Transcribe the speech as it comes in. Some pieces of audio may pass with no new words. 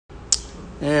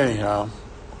Anyhow,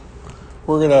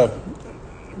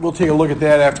 we'll take a look at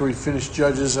that after we finish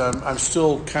Judges. I'm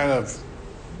still kind of,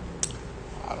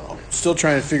 I don't know, still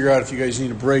trying to figure out if you guys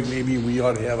need a break. Maybe we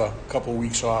ought to have a couple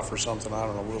weeks off or something. I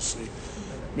don't know. We'll see.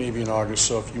 Maybe in August.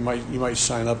 So if you might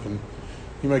sign up and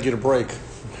you might get a break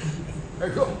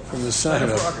from the sign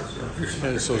up.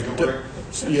 And so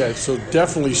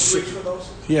definitely,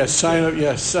 sign up.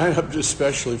 Yeah, sign up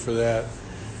especially for that.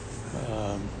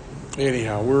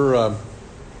 Anyhow,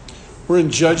 we're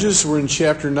in Judges. We're in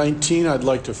chapter 19. I'd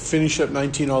like to finish up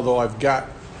 19, although I've got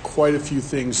quite a few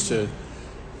things to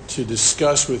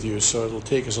discuss with you, so it'll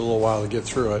take us a little while to get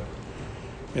through it.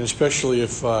 And especially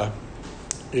if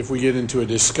we get into a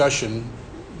discussion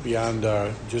beyond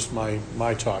just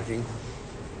my talking.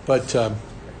 But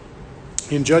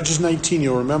in Judges 19,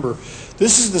 you'll remember,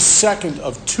 this is the second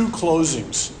of two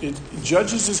closings.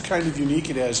 Judges is kind of unique.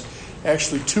 It has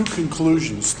actually two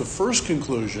conclusions. The first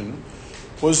conclusion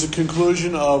was the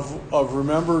conclusion of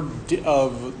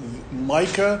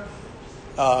Micah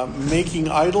making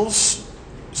idols,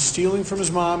 stealing from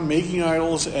his mom, making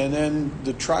idols, and then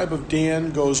the tribe of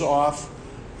Dan goes off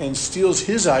and steals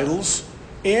his idols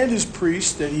and his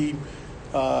priest that he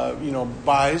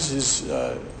buys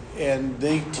and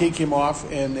they take him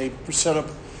off and they set up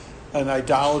an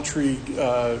idolatry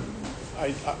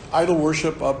idol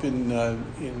worship up in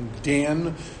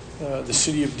Dan, the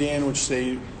city of Dan, which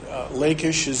they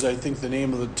Lachish is, I think, the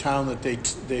name of the town that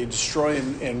they destroy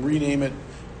and rename it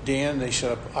Dan. They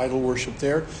set up idol worship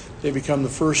there. They become the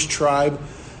first tribe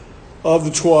of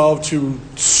the 12 to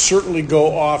certainly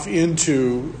go off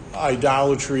into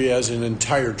idolatry as an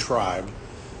entire tribe.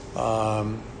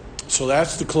 So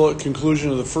that's the conclusion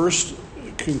of the first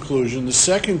conclusion. The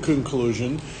second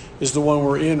conclusion is the one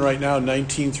we're in right now,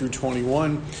 19 through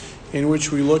 21, in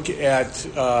which we look at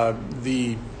not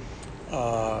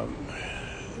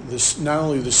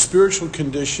only the spiritual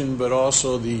condition but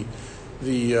also the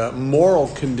moral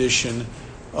condition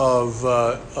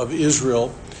of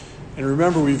Israel. And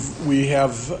remember, we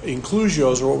have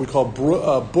inclusios, or what we call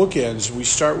bookends. We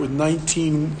start with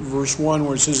 19 verse 1,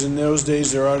 where it says, "In those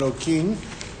days there is no king."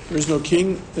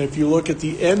 If you look at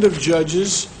the end of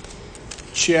Judges,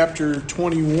 chapter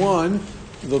 21,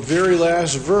 the very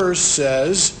last verse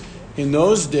says, "In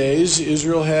those days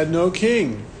Israel had no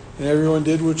king, and everyone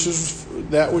did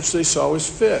that which they saw was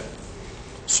fit."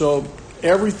 So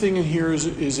everything in here is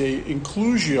a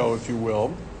inclusio, if you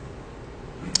will.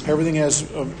 Everything has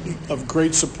of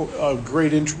great support, of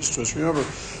great interest to us. Remember,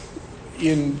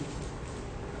 in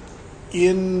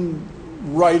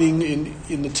writing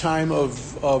in the time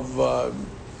of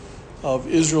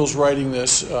Israel's writing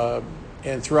this,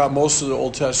 and throughout most of the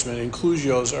Old Testament,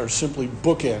 inclusios are simply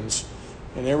bookends,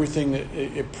 and everything that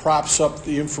it props up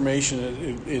the information.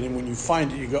 And when you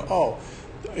find it, you go, "Oh,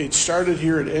 it started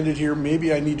here, it ended here.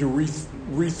 Maybe I need to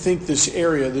rethink this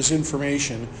area, this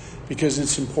information, because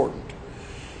it's important."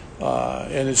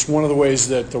 And it's one of the ways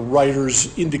that the writers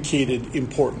indicated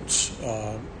importance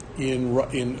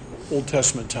in Old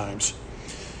Testament times.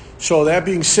 So that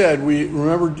being said, we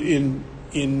remember in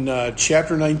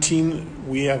chapter 19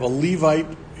 we have a Levite.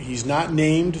 He's not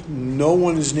named. No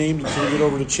one is named until we get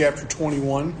over to chapter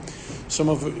 21. Some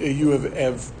of you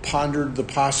have pondered the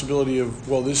possibility of,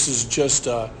 well, this is just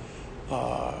a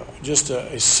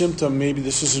symptom. Maybe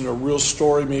this isn't a real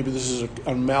story. Maybe this is an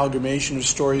amalgamation of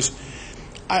stories.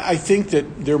 I think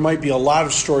that there might be a lot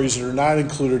of stories that are not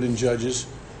included in Judges,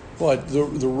 but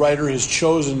the writer has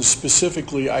chosen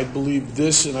specifically, I believe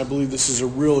this, and I believe this is a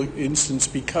real instance,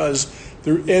 because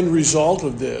the end result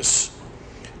of this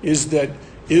is that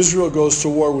Israel goes to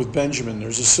war with Benjamin.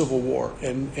 There's a civil war,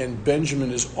 and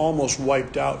Benjamin is almost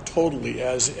wiped out totally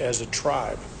as a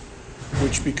tribe,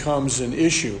 which becomes an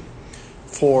issue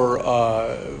for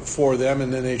them,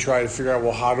 and then they try to figure out,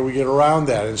 well, how do we get around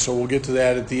that? And so we'll get to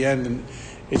that at the end. And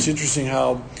it's interesting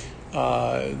how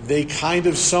they kind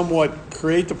of somewhat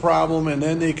create the problem, and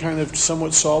then they kind of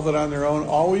somewhat solve it on their own,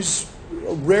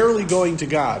 rarely going to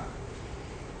God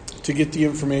to get the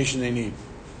information they need.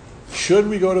 Should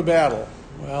we go to battle?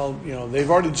 Well, they've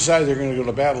already decided they're going to go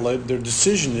to battle. Their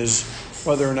decision is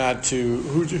whether or not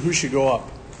who should go up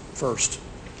first.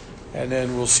 And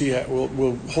then we'll see.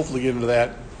 We'll hopefully get into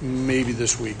that maybe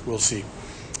this week. We'll see.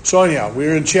 So anyhow,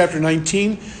 we're in chapter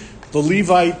 19. The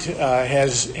Levite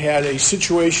has had a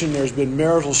situation. There's been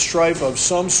marital strife of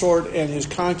some sort, and his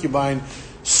concubine,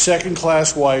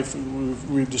 second-class wife,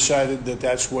 we've decided that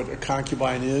that's what a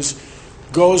concubine is,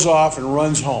 goes off and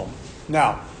runs home.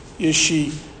 Now, is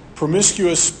she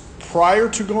promiscuous prior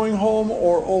to going home,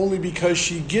 or only because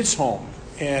she gets home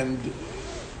and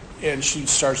she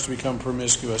starts to become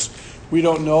promiscuous? We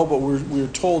don't know, but we're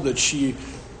told that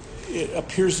it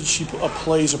appears that she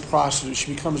plays a prostitute.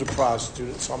 She becomes a prostitute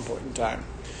at some point in time,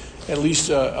 at least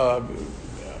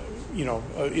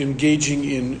engaging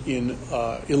in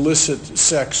illicit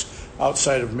sex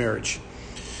outside of marriage.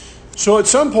 So at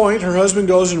some point, her husband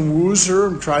goes and woos her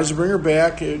and tries to bring her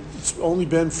back. It's only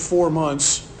been 4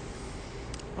 months.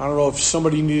 I don't know if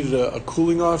somebody needed a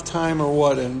cooling off time or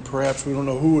what, and perhaps we don't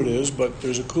know who it is, but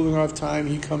there's a cooling off time.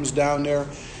 He comes down there.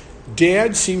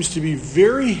 Dad seems to be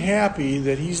very happy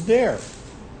that he's there.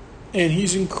 And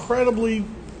he's incredibly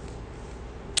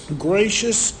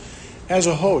gracious as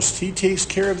a host. He takes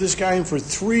care of this guy, and for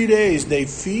 3 days they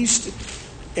feast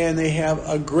and they have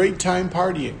a great time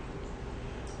partying.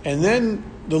 And then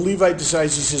the Levite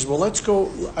decides, he says, well, let's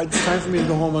go. It's time for me to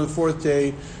go home on the 4th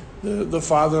day. The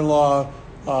father-in-law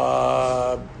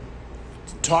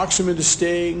talks him into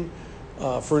staying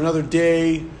for another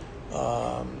day.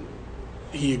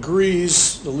 He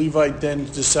agrees. The Levite then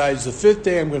decides the 5th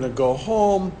day, I'm going to go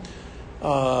home.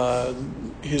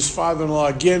 His father-in-law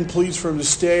again pleads for him to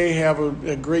stay, have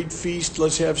a great feast.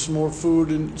 Let's have some more food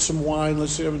and some wine.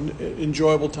 Let's have an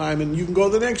enjoyable time, and you can go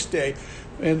the next day.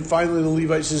 And finally the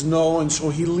Levite says no, and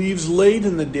so he leaves late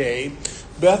in the day.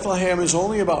 Bethlehem is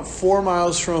only about 4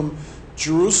 miles from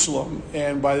Jerusalem,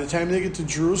 and by the time they get to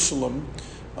Jerusalem,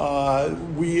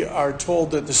 we are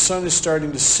told that the sun is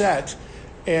starting to set,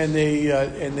 and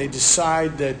they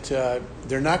decide that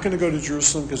they're not going to go to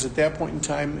Jerusalem because at that point in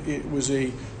time it was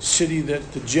a city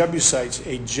that the Jebusites,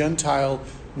 a Gentile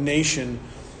nation,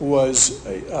 was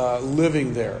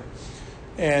living there,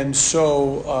 and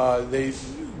so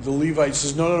the Levite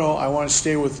says, no, I want to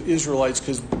stay with Israelites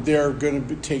because they're going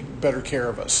to take better care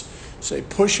of us. So they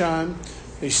push on.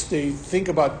 They think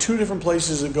about 2 different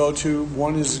places to go to.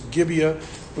 One is Gibeah,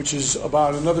 which is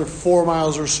about another 4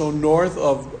 miles or so north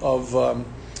of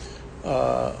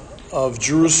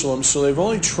Jerusalem. So they've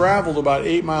only traveled about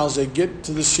 8 miles. They get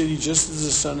to the city just as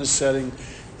the sun is setting.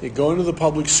 They go into the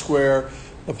public square.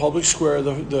 The public square,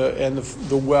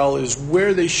 the well is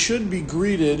where they should be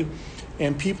greeted,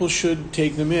 and people should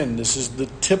take them in. This is the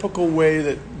typical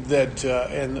way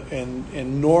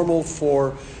and normal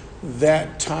for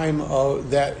that time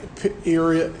of that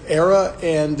era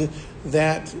and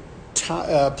that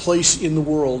place in the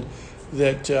world,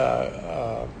 that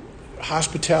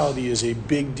hospitality is a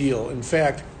big deal. In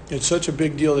fact, it's such a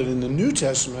big deal that in the New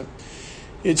Testament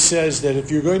it says that if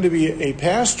you're going to be a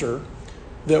pastor,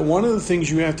 that one of the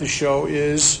things you have to show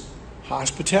is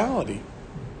hospitality.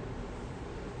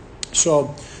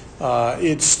 So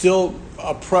it's still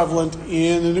prevalent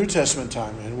in the New Testament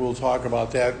time, and we'll talk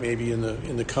about that maybe in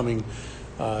the coming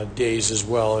days as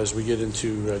well as we get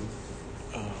into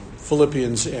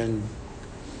Philippians and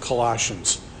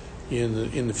Colossians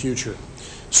in the future.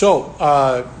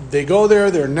 So they go there.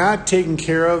 They're not taken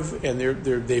care of, and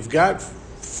they've got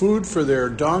food for their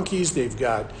donkeys. They've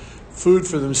got food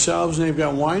for themselves, and they've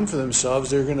got wine for themselves.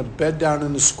 They're going to bed down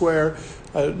in the square.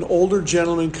 An older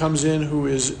gentleman comes in who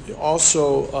is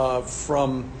also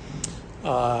from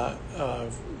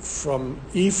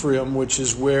Ephraim, which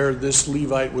is where this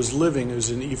Levite was living. It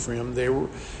was in Ephraim.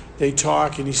 They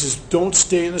talk, and he says, don't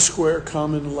stay in the square.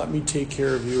 Come and let me take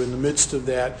care of you. In the midst of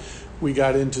that, we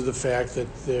got into the fact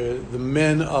that the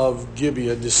men of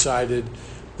Gibeah decided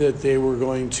that they were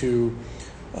going to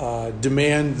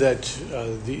demand that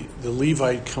the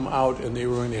Levite come out, and they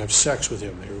were going to have sex with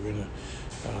him. They were going to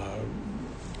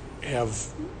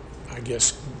have, I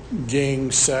guess,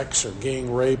 gang sex or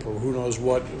gang rape or who knows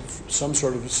what, some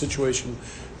sort of a situation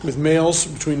with males,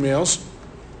 between males.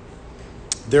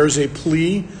 There's a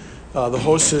plea. The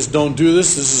host says, don't do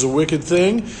this. This is a wicked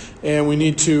thing, and we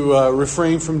need to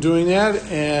refrain from doing that.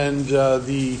 And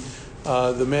the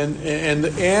men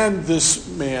and this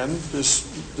man, this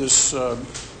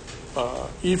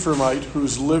Ephraimite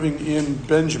who's living in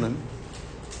Benjamin,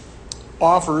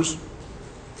 offers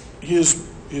his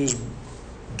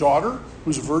daughter,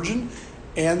 who's a virgin,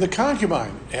 and the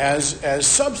concubine as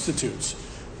substitutes,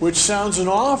 which sounds an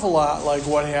awful lot like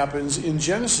what happens in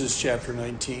Genesis chapter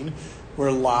 19,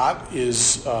 where Lot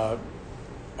is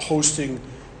hosting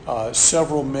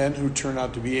several men who turn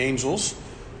out to be angels.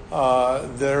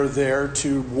 They're there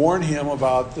to warn him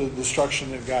about the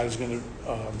destruction that God is going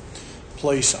to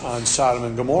place on Sodom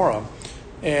and Gomorrah.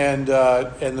 And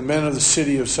the men of the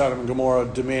city of Sodom and Gomorrah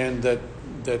demand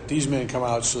that these men come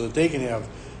out so that they can have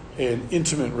an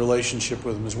intimate relationship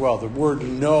with them as well. The word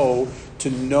know,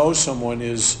 to know someone,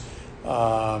 is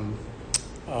I'm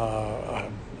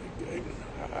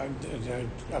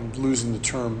losing the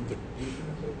term.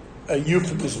 A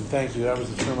euphemism, thank you. That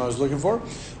was the term I was looking for.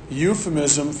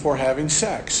 Euphemism for having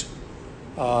sex.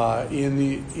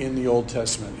 in the Old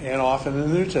Testament, and often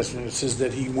in the New Testament it says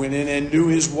that he went in and knew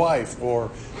his wife,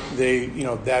 or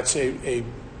that's a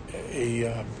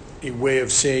way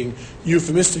of saying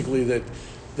euphemistically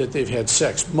that they've had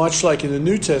sex. Much like in the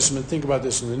New Testament, think about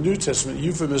this: in the New Testament,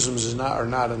 euphemisms are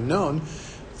not unknown.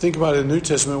 Think about it in the New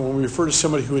Testament, when we refer to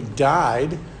somebody who had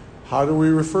died, how do we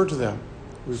refer to them?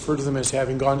 We refer to them as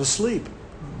having gone to sleep.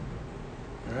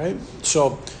 All right?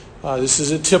 So this is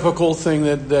a typical thing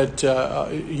that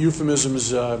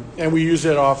euphemisms, and we use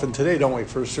that often today, don't we,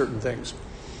 for certain things.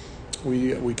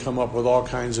 We come up with all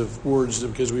kinds of words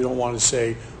because we don't want to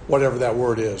say whatever that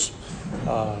word is.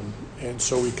 And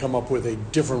so we come up with a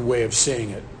different way of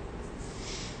saying it.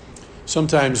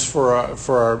 Sometimes it's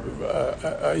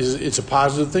a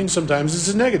positive thing. Sometimes it's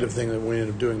a negative thing that we end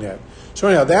up doing that. So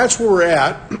anyhow, that's where we're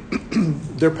at.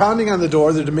 They're pounding on the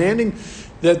door. They're demanding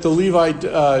that the Levite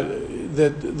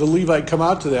come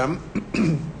out to them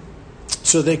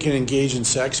so they can engage in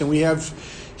sex. And we have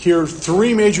here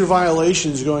three major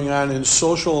violations going on in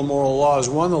social and moral laws.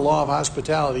 One, the law of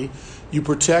hospitality. You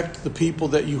protect the people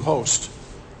that you host.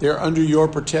 They're under your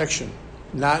protection,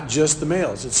 not just the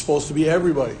males. It's supposed to be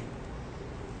everybody.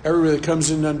 Everybody that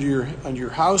comes in under your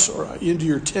house or into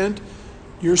your tent,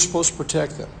 you're supposed to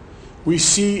protect them. We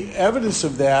see evidence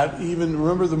of that. Even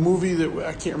remember the movie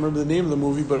I can't remember the name of the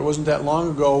movie, but it wasn't that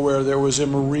long ago, where there was a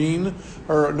Marine, he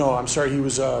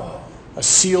was a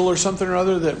SEAL or something or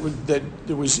other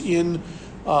that was in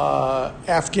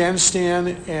Afghanistan,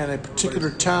 and a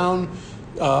particular town.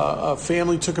 A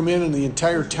family took him in, and the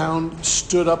entire town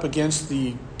stood up against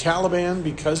the Taliban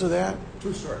because of that.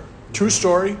 True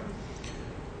story.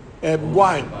 And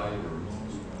why?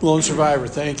 Lone survivor.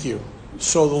 Thank you.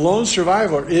 So the lone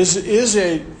survivor is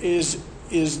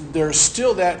there's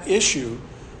still that issue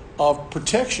of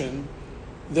protection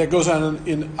that goes on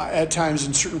at times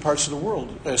in certain parts of the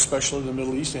world, especially the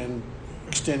Middle East and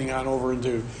extending on over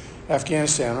into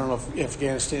Afghanistan. I don't know if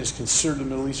Afghanistan is considered the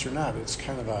Middle East or not. It's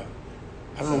kind of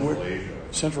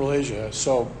Central Asia.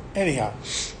 So anyhow,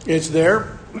 it's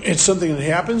there. It's something that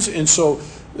happens, and so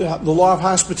the law of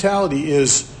hospitality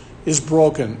is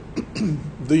broken.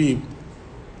 The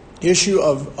issue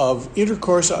of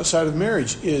intercourse outside of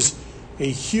marriage is a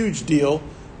huge deal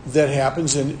that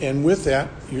happens, and with that,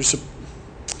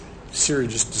 Siri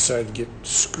just decided to get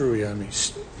screwy on me.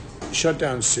 Shut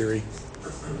down, Siri.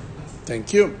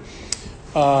 Thank you.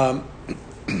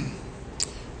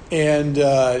 And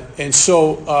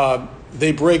so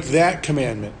they break that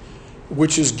commandment,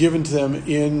 which is given to them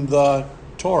in the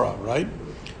Torah, right?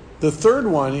 The third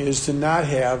one is to not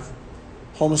have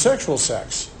homosexual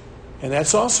sex, and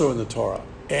that's also in the Torah,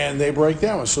 and they break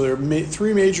that one. So there are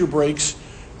three major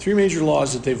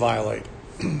laws that they violate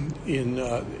in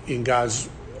God's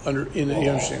in the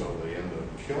understanding. Also, they end up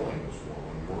killing this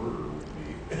woman. Murder would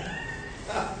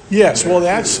be. Yes, well,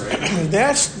 that's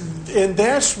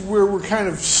where we're kind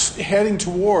of heading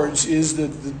towards, is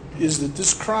that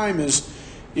this crime is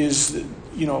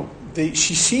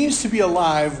she seems to be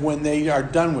alive when they are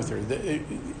done with her.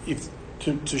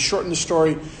 To shorten the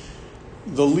story,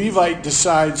 the Levite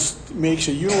makes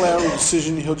a unilateral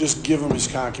decision. He'll just give him his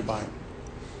concubine,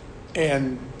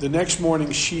 and the next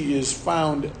morning she is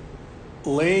found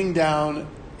laying down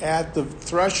at the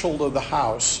threshold of the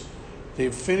house.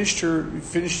 They've finished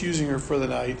using her for the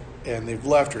night, and they've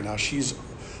left her. Now she's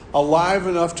alive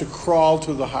enough to crawl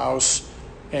to the house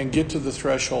and get to the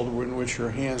threshold, in which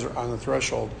her hands are on the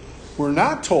threshold. We're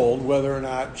not told whether or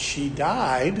not she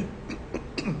died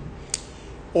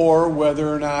or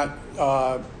whether or not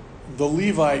the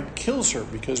Levite kills her,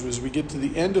 because as we get to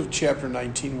the end of chapter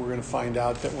 19, we're going to find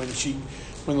out that when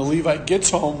the Levite gets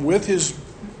home with his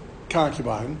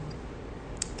concubine,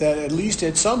 that at least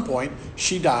at some point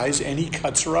she dies, and he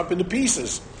cuts her up into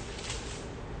pieces.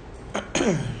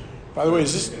 By the way,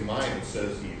 is this... In mine, it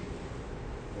says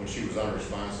when she was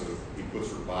unresponsive, he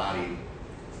puts her body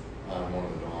on one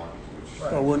of the donkeys, which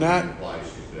implies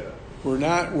she's dead.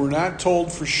 We're not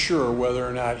told for sure whether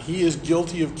or not he is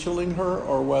guilty of killing her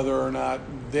or whether or not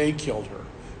they killed her.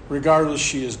 Regardless,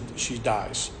 she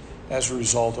dies as a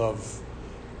result of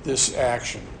this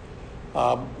action.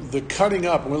 The cutting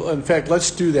up, well, in fact,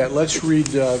 let's do that. Let's read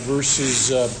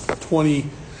verses 22.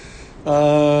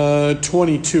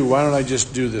 Why don't I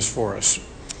just do this for us?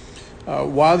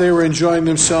 While they were enjoying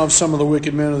themselves, some of the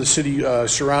wicked men of the city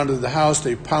surrounded the house.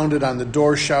 They pounded on the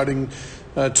door, shouting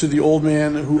to the old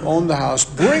man who owned the house,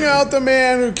 "Bring out the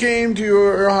man who came to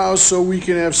your house so we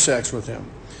can have sex with him."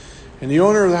 And the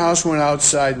owner of the house went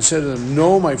outside and said to them,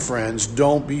 "No, my friends,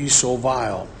 don't be so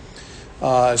vile.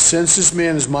 Since this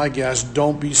man is my guest,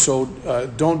 don't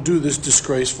do this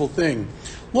disgraceful thing.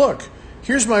 Look,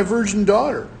 here's my virgin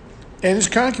daughter and his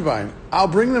concubine. I'll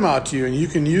bring them out to you, and you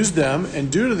can use them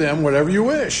and do to them whatever you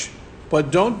wish.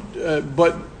 But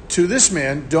to this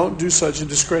man, don't do such a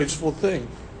disgraceful thing.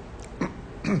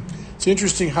 It's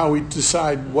interesting how we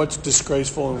decide what's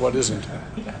disgraceful and what isn't.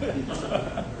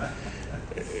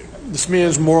 This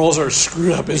man's morals are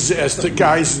screwed up as the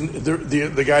guys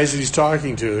that he's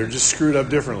talking to. They're just screwed up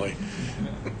differently.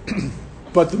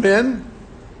 But the men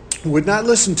would not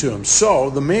listen to him. So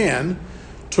the man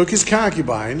took his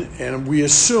concubine, and we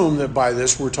assume that by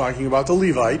this we're talking about the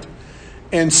Levite,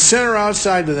 and sent her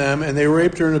outside to them, and they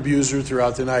raped her and abused her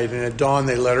throughout the night. And at dawn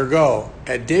they let her go.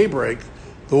 At daybreak,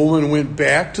 the woman went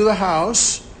back to the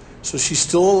house, so she's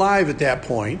still alive at that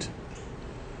point,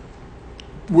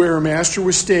 where her master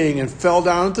was staying, and fell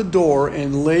down at the door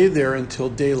and lay there until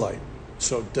daylight.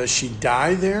 So does she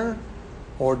die there?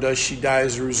 Or does she die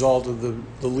as a result of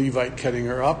the Levite cutting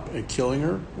her up and killing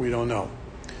her? We don't know.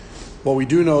 What we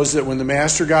do know is that when the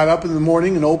master got up in the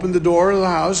morning and opened the door of the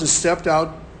house and stepped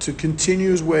out to continue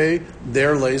his way,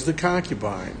 there lays the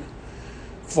concubine,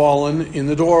 fallen in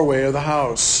the doorway of the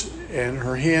house, and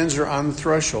her hands are on the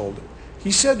threshold.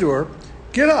 He said to her,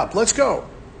 "Get up, let's go."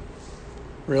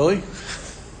 Really?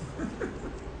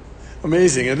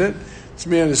 Amazing, isn't it? This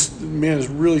man is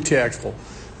really tactful.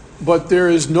 But there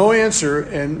is no answer,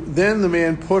 and then the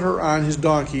man put her on his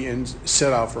donkey and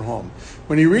set out for home.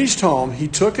 When he reached home, he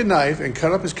took a knife and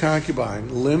cut up his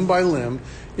concubine, limb by limb,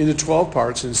 into 12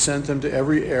 parts, and sent them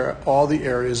to all the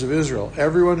areas of Israel.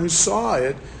 Everyone who saw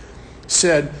it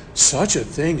said, "Such a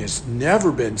thing has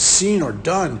never been seen or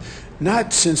done,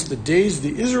 not since the days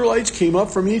the Israelites came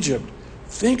up from Egypt.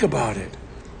 Think about it.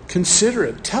 Consider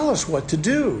it. Tell us what to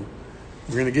do."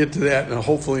 We're going to get to that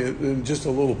hopefully in just a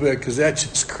little bit, because that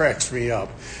just cracks me up.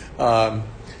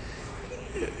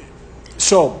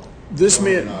 So this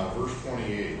man... verse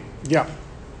 28. Yeah.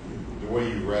 The way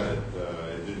you read it,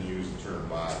 it didn't use the term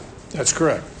body. That's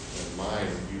correct. And mine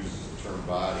uses the term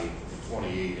body in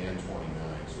 28 and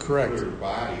 29. So correct. He put her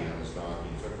body on his donkey,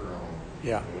 he took her home.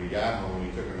 Yeah. And when he got home, he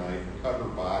took a knife and cut her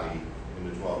body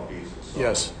into 12 pieces. So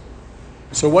yes.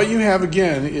 So what you have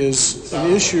again is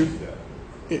an issue...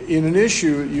 In an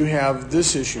issue, you have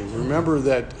this issue. Remember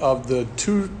that of the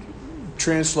two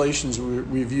translations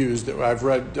we've used that I've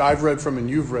read from and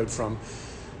you've read from,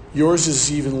 yours is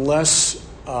even less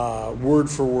word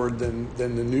for word than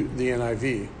the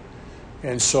NIV,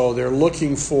 and so they're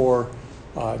looking for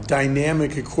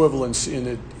dynamic equivalence in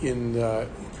it.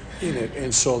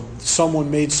 And so someone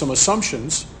made some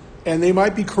assumptions, and they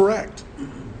might be correct.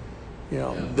 You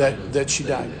know, that she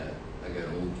died.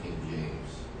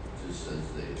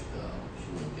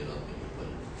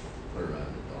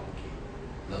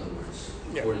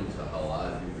 According to how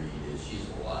I read it, she's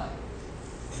alive.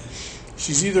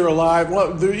 She's either alive.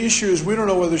 Well, the issue is we don't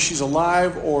know whether she's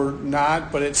alive or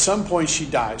not, but at some point she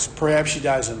dies. Perhaps she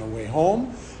dies on the way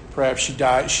home. Perhaps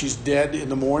she's dead in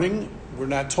the morning. We're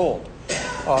not told.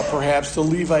 Perhaps the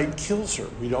Levite kills her.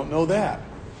 We don't know that.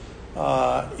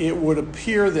 It would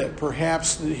appear that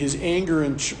perhaps his anger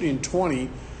in 20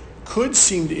 could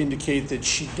seem to indicate that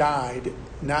she died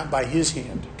not by his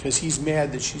hand, because he's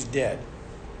mad that she's dead.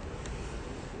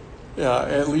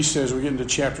 At least as we get into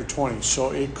chapter 20.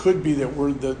 So it could be that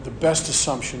the best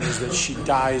assumption is that she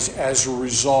dies as a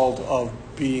result of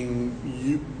being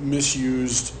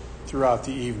misused throughout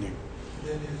the evening.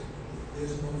 Then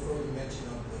there's no further mention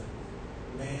of the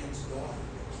man's daughter.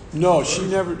 No, she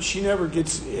never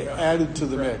gets added to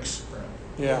the mix.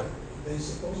 Yeah. They're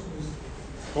supposed to be...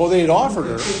 Well, they had offered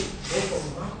her.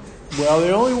 Well,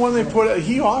 the only one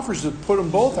he offers to put them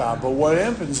both out, but what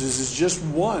happens is just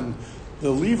one. The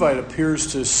Levite appears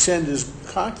to send his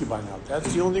concubine out.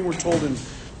 That's the only thing we're told in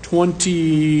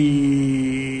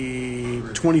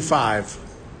 25.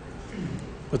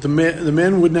 But the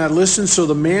men would not listen, so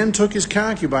the man took his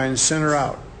concubine and sent her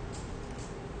out.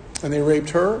 And they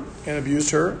raped her and abused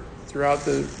her throughout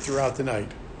the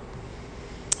night.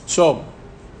 So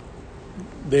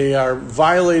they are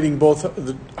violating both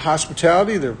the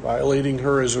hospitality. They're violating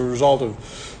her as a result of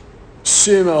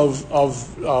sin of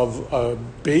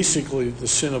basically the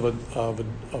sin of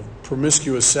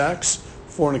promiscuous sex,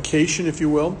 fornication, if you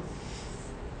will.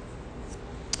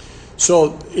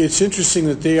 So it's interesting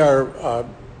that they are.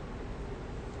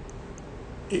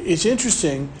 It's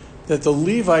interesting that the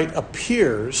Levite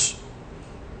appears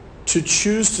to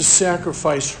choose to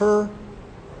sacrifice her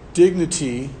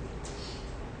dignity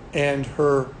and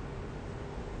her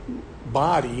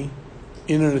body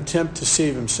in an attempt to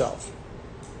save himself.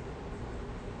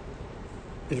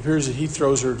 It appears that he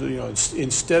throws her,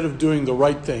 instead of doing the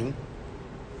right thing,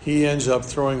 he ends up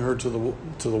throwing her to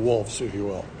the wolves, if you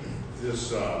will.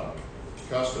 This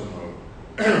custom of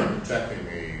protecting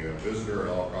a visitor at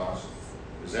all costs,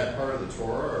 is that part of the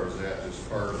Torah, or is that just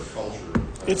part of the culture?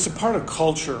 It's a part of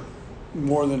culture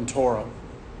more than Torah.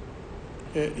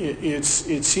 It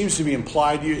seems to be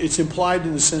implied. It's implied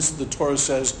in the sense that the Torah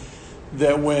says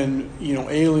that when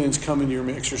aliens come into your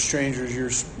mix or strangers,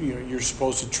 you're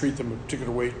supposed to treat them a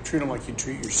particular way, treat them like you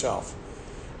treat yourself.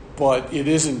 But it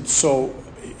isn't so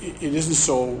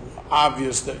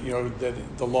obvious that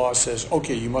that the law says,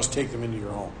 okay, you must take them into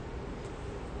your home.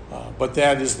 But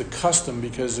that is the custom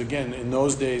because, again, in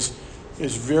those days,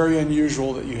 it's very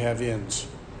unusual that you have inns.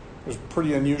 It was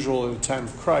pretty unusual at the time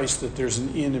of Christ that there's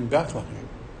an inn in Bethlehem.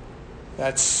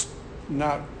 That's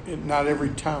not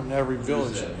every town, not every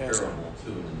village. There's that parable,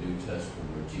 too, in the New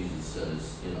Testament where Jesus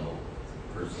says, the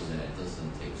person that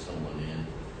doesn't take someone in,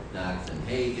 knocks and,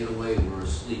 hey, get away, we're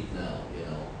asleep now,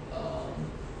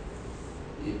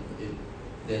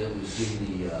 that it was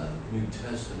in the New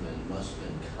Testament must have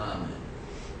been common.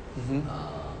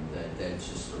 That's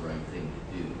just the right thing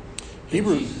to do.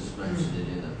 Jesus mentioned it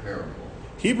in the parable.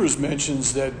 Hebrews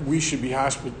mentions that we should be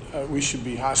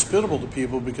hospitable to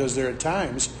people because there are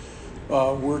times we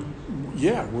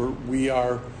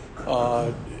are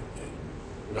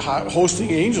hosting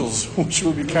angels, which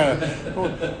would be kind of.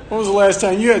 When was the last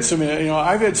time you had some?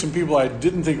 I've had some people I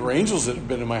didn't think were angels that have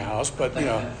been in my house, but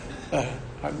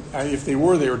if they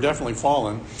were definitely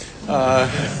fallen.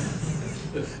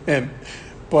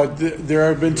 But there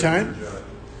have been times.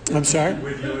 I'm sorry.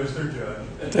 With you as their judge.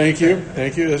 Thank you.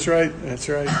 That's right.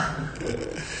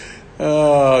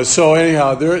 So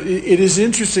anyhow, it is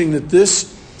interesting that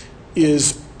this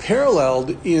is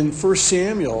paralleled in 1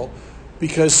 Samuel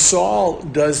because Saul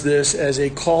does this as a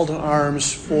call to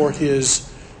arms for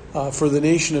for the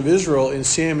nation of Israel in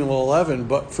Samuel 11.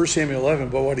 But 1 Samuel 11.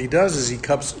 But what he does is he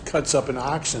cuts up an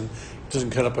oxen.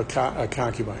 Doesn't cut up a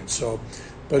concubine.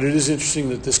 But it is interesting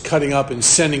that this cutting up and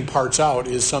sending parts out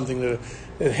is something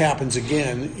that happens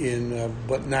again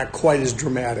but not quite as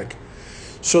dramatic.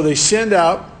 So they send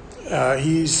out.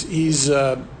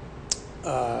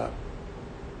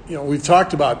 We've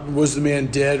talked about was the man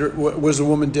dead or was the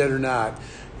woman dead or not.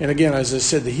 And again, as I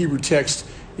said, the Hebrew text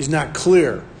is not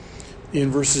clear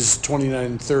in verses 29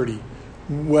 and 30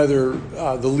 whether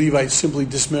the Levite simply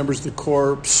dismembers the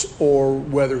corpse or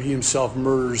whether he himself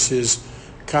murders his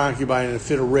concubine in a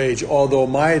fit of rage. Although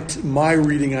my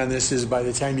reading on this is by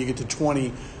the time you get to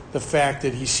 20, the fact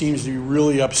that he seems to be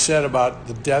really upset about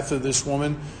the death of this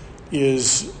woman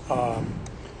is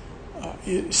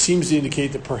it seems to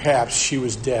indicate that perhaps she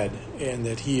was dead and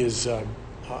that he is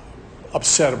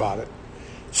upset about it.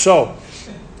 So,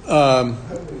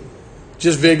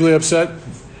 just vaguely upset.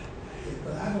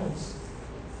 But I don't.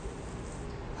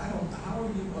 How are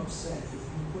you upset if you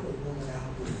put a woman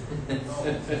out there who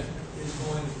is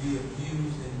going to be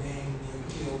abused and named and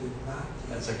killed and not?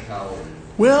 That's a coward.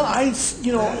 Well,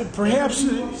 perhaps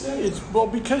it's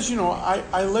because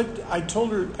I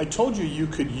told you you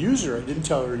could use her. I didn't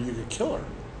tell her you could kill her.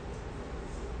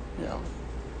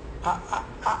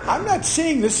 I'm not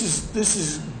saying this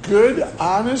is good,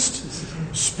 honest,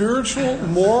 spiritual,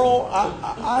 moral.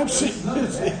 I'm saying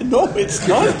no, it's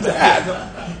none of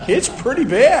that. It's pretty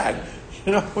bad,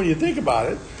 when you think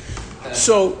about it.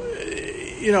 So,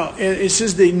 and it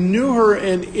says they knew her,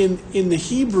 and in the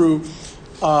Hebrew,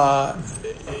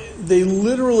 they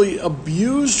literally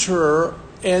abused her,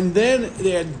 and then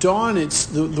at dawn, it's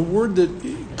the word that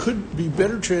could be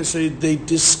better translated, they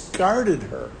discarded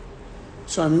her.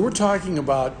 So, we're talking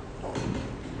about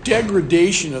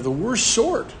degradation of the worst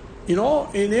sort,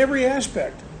 in every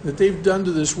aspect that they've done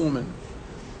to this woman.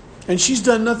 And she's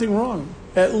done nothing wrong,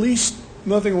 at least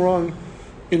nothing wrong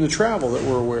in the travel that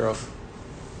we're aware of.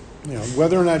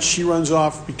 Whether or not she runs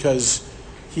off because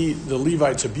the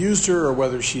Levites abused her, or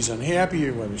whether she's unhappy,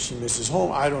 or whether she misses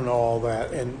home, I don't know all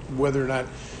that. And whether or not,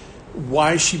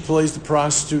 why she plays the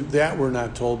prostitute, that we're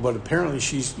not told. But apparently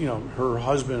she's, her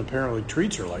husband apparently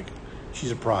treats her like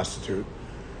she's a prostitute,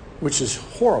 which is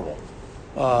horrible.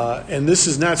 And this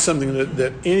is not something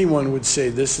that anyone would say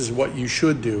this is what you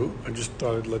should do. I just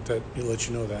thought I'd let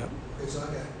you know that. Okay, so I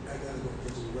got to go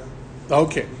into the reference.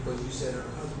 Okay. Because you said her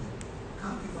husband.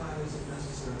 Concubine isn't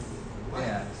necessarily a wife.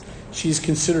 Yeah. She's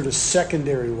considered a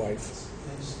secondary wife.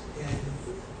 And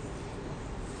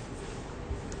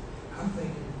I'm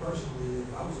thinking personally,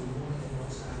 if I was a woman in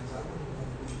those times, I wouldn't want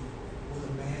to be with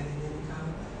a man in any kind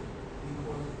of way.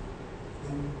 Because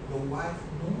the wife,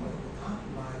 normally the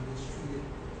concubine gets treated,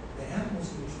 the animals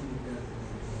get treated better than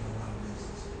they do in a lot of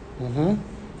instances.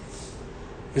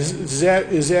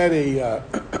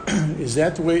 Is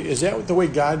that the way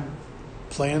God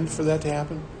planned for that to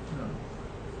happen? No.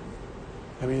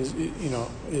 I mean,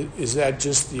 is that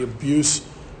just the abuse?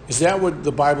 Is that what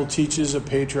the Bible teaches, a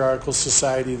patriarchal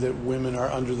society, that women are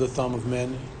under the thumb of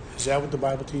men? Is that what the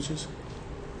Bible teaches?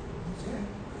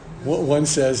 Well, one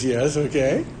says yes,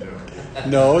 okay.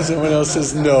 No, someone else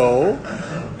says no.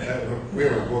 We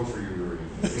have a book for you to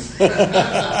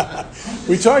read.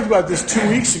 We talked about this 2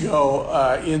 weeks ago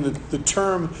in the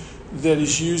term that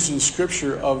is used in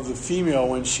Scripture of the female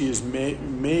when she is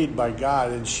made by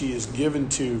God and she is given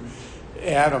to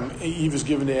Adam. Eve is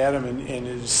given to Adam, and it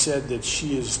is said that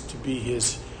she is to be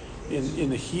his.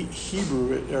 In the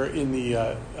Hebrew, or in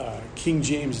the King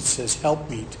James, it says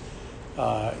helpmeet.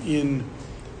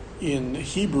 In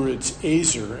Hebrew, it's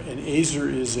Ezer, and Ezer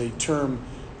is a term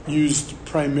used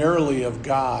primarily of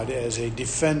God as a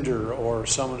defender or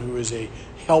someone who is a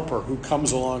helper who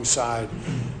comes alongside.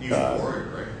 He's a warrior,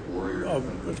 right?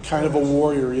 Warrior. Kind of a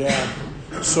warrior, yeah.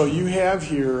 So you have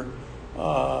here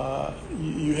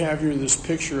this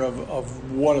picture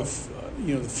of what if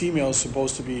the female is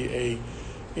supposed to be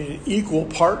an equal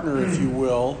partner, if you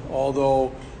will.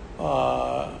 Although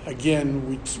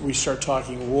again, we start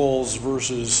talking roles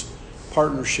versus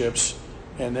partnerships,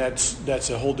 and that's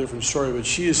a whole different story. But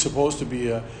she is supposed to be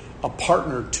a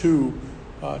partner to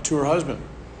her husband.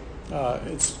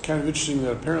 It's kind of interesting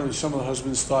that apparently some of the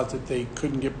husbands thought that they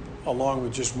couldn't get along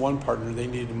with just one partner; they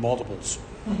needed multiples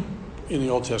in the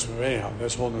Old Testament. But anyhow,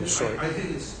 that's a whole other story. I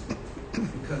think it's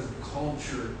because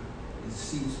culture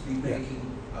seems to be making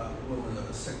women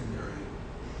a secondary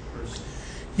person.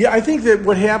 Yeah, I think that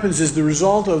what happens is the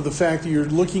result of the fact that you're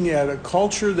looking at a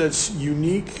culture that's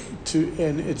unique to,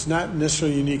 and it's not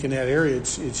necessarily unique in that area.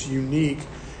 It's unique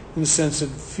in the sense that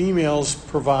females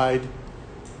provide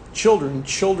children.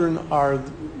 Children are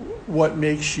what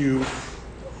makes you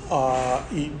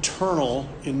eternal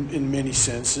in many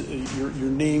senses. Your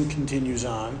name continues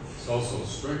on. It's also a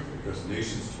strength because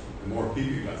nations, the more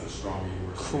people you got, the stronger you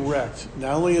were. Correct.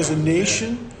 Not only as a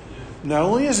nation,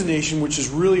 which is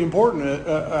really important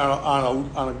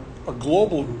on a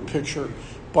global picture,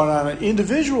 but on an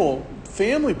individual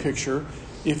family picture.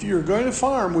 If you're going to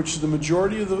farm, which is the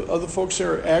majority of the folks that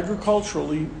are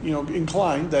agriculturally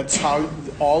inclined, that's how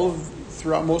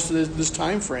throughout most of this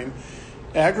time frame,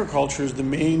 agriculture is the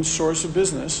main source of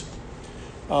business.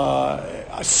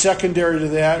 Secondary to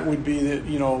that would be that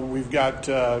we've got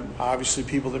obviously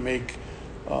people that make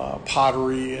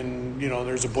pottery, and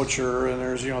there's a butcher, and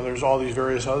there's all these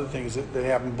various other things that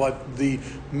happen. But the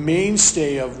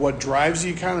mainstay of what drives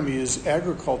the economy is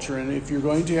agriculture. And if you're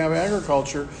going to have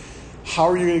agriculture, how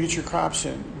are you going to get your crops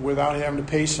in without having to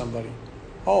pay somebody?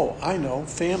 Oh, I know,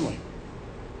 family.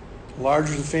 The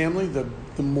larger the family, the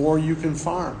more you can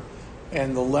farm,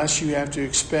 and the less you have to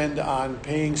expend on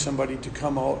paying somebody to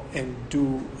come out and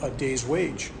do a day's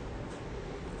wage.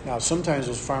 Now, sometimes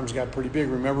those farms got pretty big.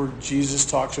 Remember, Jesus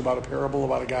talks about a parable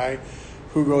about a guy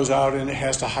who goes out and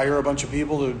has to hire a bunch of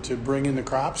people to bring in the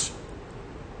crops.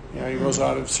 He goes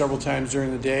out several times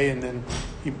during the day, and then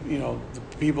the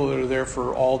people that are there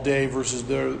for all day versus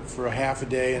there for a half a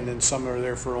day, and then some are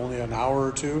there for only an hour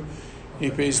or two.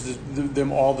 He pays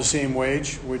them all the same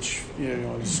wage, which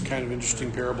is kind of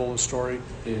interesting parable and story.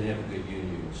 They didn't have a good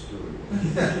union steward.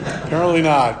 Apparently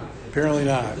not. Apparently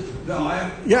not. No,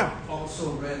 I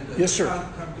also read that yes, sir.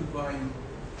 concubine,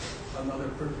 another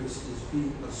purpose is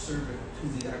being a servant to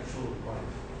the actual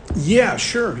wife. Yeah,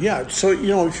 sure. Yeah. So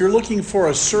if you're looking for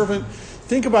a servant,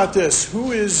 think about this.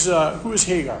 Who is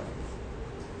Hagar?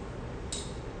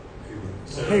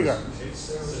 Hagar.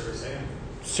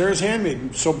 Sarah's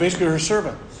handmaiden. So basically her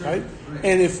servant, right?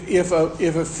 And if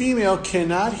a female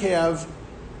cannot have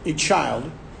a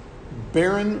child,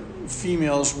 barren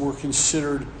females were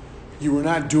considered, you were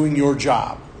not doing your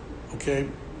job. Okay?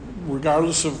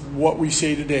 Regardless of what we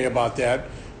say today about that,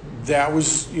 that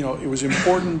was, it was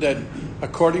important that,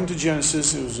 according to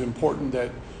Genesis, it was important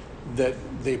that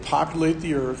they populate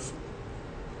the earth,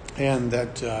 and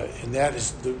that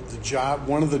is the job,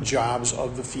 one of the jobs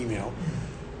of the female.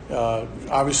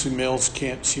 Obviously, males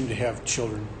can't seem to have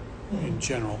children in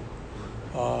general,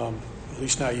 at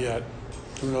least not yet.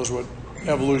 Who knows what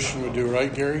evolution would do,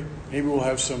 right, Gary? Maybe we'll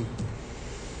have some.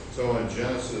 So in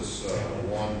Genesis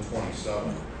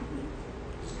 1:27,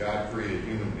 God created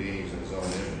human beings in His own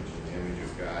image. In the image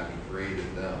of God, He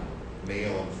created them,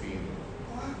 male and female.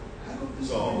 I don't disagree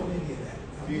So with any of that.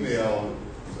 female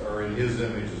are in His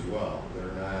image as well.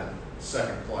 They're not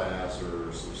second class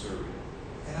or subservient.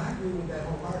 And I agree with that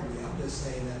wholeheartedly. I'm just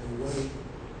saying that the way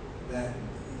that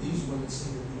these women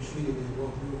seem to be treated is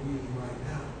what we're reading right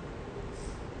now.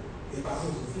 If I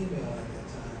was a female at that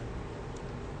time,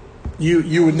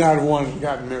 You would not have wanted to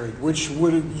gotten married, which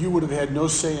you would have had no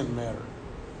say in the matter.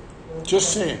 Well,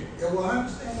 Just saying. Yeah, well, I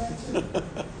understand that too.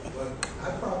 But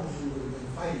I probably would have been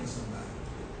fighting somebody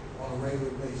on a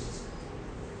regular basis.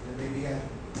 And maybe had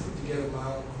put together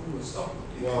my own crew or something.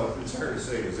 Well, it's hard to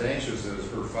say, as anxious as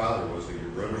her father was to get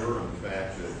rid of her, and the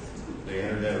fact that they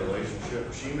entered that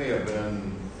relationship, she may have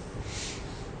been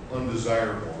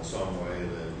undesirable in some way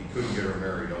that he couldn't get her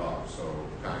married off, so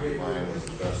concubine was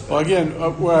the best thing. Well, again,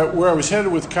 where I was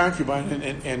headed with concubine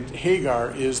and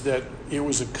Hagar is that it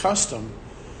was a custom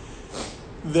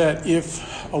that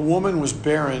if a woman was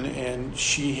barren and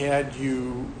she had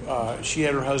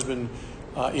her husband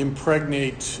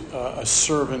impregnate a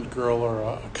servant girl or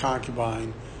a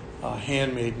concubine, a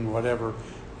handmaiden, whatever,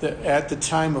 that at the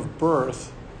time of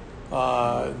birth,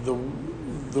 the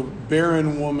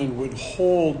barren woman would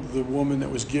hold the woman that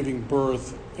was giving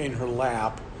birth in her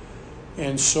lap,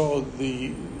 and so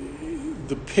the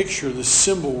picture, the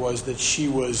symbol was that she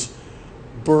was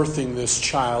birthing this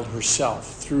child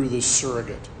herself through this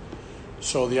surrogate.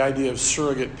 So the idea of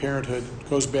surrogate parenthood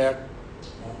goes back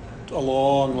a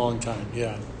long, long time.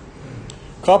 Yeah.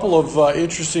 A couple of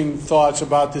interesting thoughts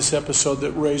about this episode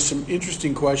that raised some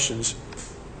interesting questions.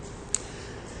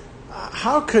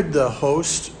 How could the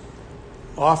host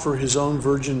offer his own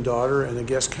virgin daughter and a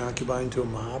guest concubine to a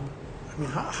mob? I mean,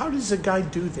 how does a guy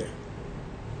do that?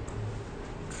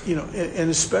 You know, and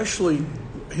especially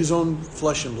his own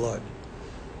flesh and blood.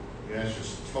 Yeah, it's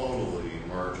just totally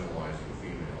marginalizing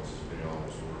females as being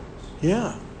almost worthless.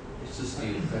 Yeah. It's just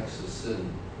the effects of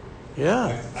sin. Yeah.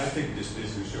 I think this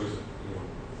basically shows that,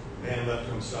 man left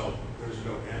to himself, there's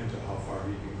no end to how far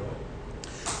he can go.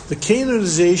 The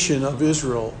Caanization of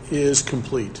Israel is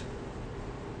complete.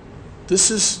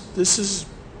 This is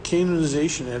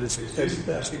Caanization at its I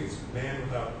best. think it's man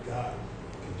without God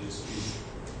can just be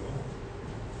wrong.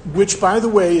 Which, by the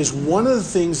way, is one of the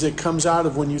things that comes out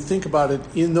of when you think about it.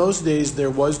 In those days, there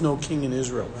was no king in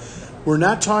Israel. We're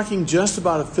not talking just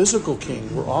about a physical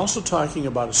king. We're also talking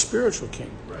about a spiritual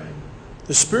king. Right.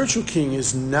 The spiritual king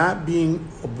is not being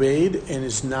obeyed and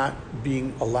is not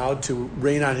being allowed to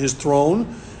reign on his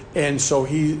throne. And so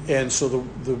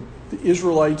the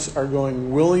Israelites are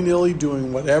going willy-nilly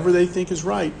doing whatever they think is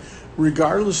right,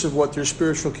 regardless of what their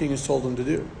spiritual king has told them to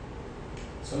do.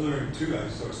 So learning too, I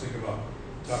was thinking about,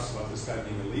 talks about this guy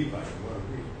being a Levite, and what are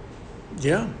we?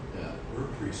 Yeah, Yeah. We're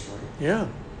priests, right? yeah.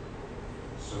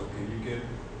 So can you get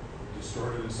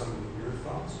distorted in some of your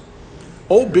thoughts?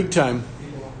 Oh, big time.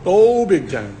 Oh, big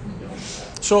time.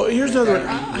 So here's another one.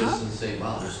 I read this and say,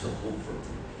 wow, there's still hope for me.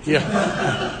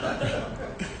 Yeah.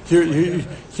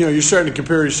 You're starting to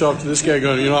compare yourself to this guy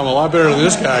going, I'm a lot better than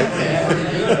this guy.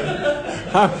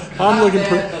 I'm looking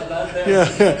for... Yeah.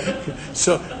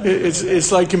 So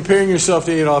it's like comparing yourself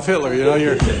to Adolf Hitler.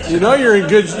 You're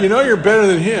better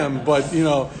than him, but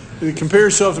you compare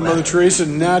yourself to Mother Teresa,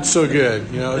 not so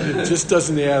good. It just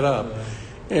doesn't add up.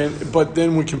 But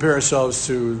then we compare ourselves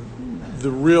to the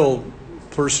real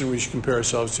person we should compare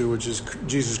ourselves to, which is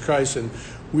Jesus Christ, and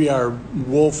we are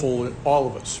woeful, all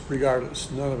of us,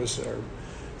 regardless. None of us are.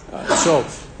 So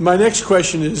my next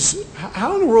question is: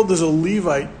 how in the world does a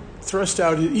Levite thrust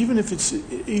out, even if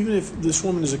this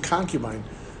woman is a concubine,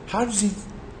 how does he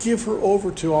give her over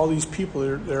to all these people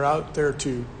that are out there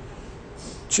to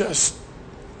just?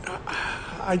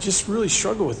 I just really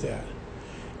struggle with that.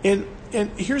 And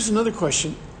here's another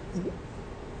question: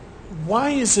 why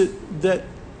is it that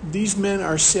these men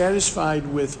are satisfied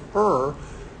with her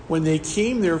when they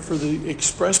came there for the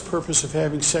express purpose of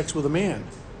having sex with a man?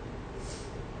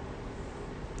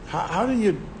 How do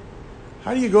you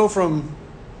go from,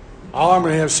 I'm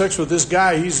going to have sex with this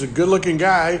guy, he's a good-looking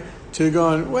guy, to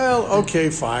going, well,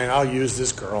 okay, fine, I'll use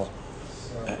this girl.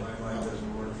 Sorry, my mind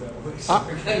doesn't work that way.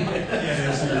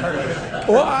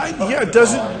 Well, it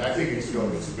doesn't. I think it's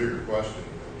a bigger question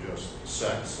than just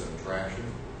sex and attraction.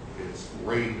 It's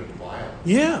rape and violence.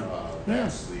 Yeah.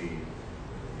 That's the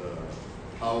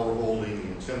power holding, the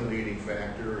intimidating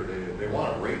factor. They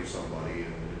want to rape somebody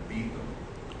and beat them.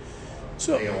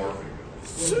 Male orphan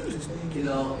girls.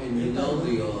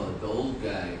 The old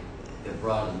guy that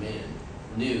brought him in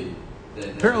knew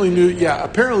that.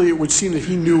 Apparently it would seem that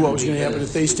he knew what was going to happen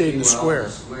if they stayed in the square.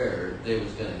 It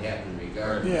was going to happen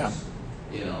regardless.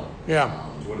 Yeah.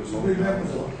 What is Well, remember,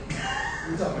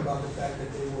 we're talking about the fact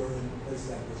that they were in a place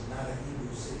that was not a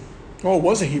Hebrew city. Oh, it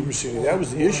was a Hebrew city. That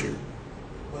was the issue.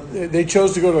 But They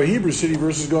chose to go to a Hebrew city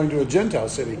versus going to a Gentile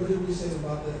city. what did we say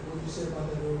about that? What did you say about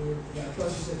that earlier? Yeah, I thought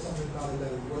you said something about it,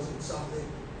 that it wasn't something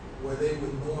where they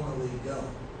would normally go.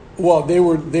 Well, they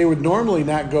would normally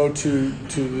not go to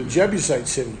the Jebusite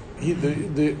city.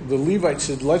 The Levites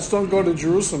said, let's don't go to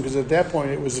Jerusalem, because at that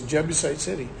point it was a Jebusite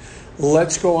city.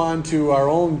 Let's go on to our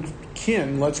own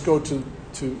kin. Let's go to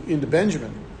into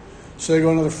Benjamin. So they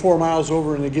go another 4 miles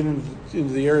over and they get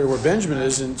into the area where Benjamin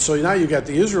is, and so now you got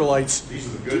the Israelites. These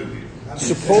are the good people.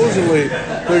 Supposedly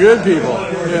the good people.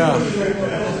 Yeah.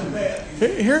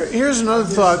 Here's another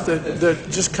thought that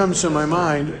just comes to my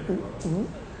mind.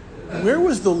 Where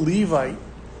was the Levite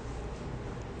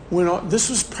when this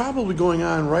was probably going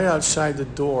on right outside the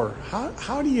door?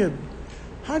 How do you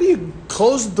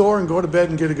close the door and go to bed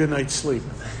and get a good night's sleep?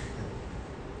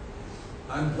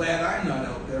 I'm glad I'm not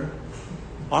out there.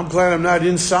 I'm glad I'm not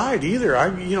inside either.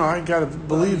 I got to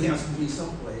believe. He has to be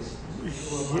someplace.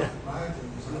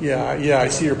 Yeah. I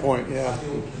see your point. Yeah.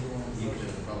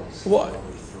 Well,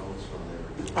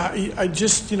 I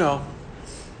just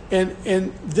and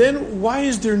then why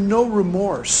is there no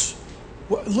remorse?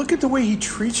 Well, look at the way he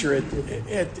treats her at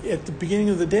the beginning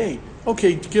of the day.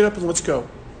 Okay, get up and let's go.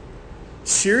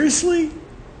 Seriously?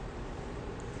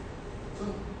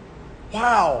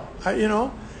 Wow.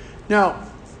 Now,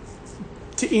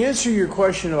 to answer your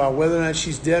question about whether or not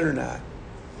she's dead or not,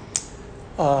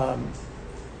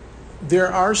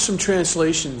 there are some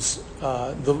translations.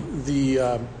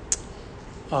 The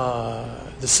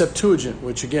Septuagint,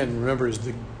 which again, remember, is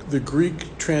the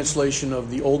Greek translation of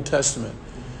the Old Testament,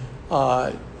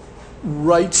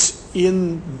 writes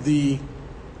in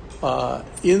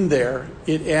there,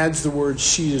 it adds the word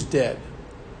 "she is dead,"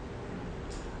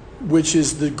 which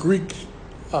is the Greek.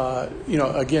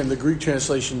 Again, the Greek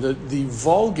translation. The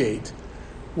Vulgate,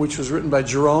 which was written by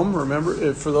Jerome.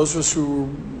 Remember, for those of us who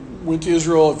went to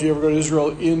Israel, if you ever go to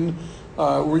Israel,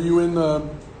 were you in the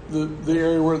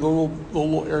area where the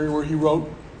little area where he wrote?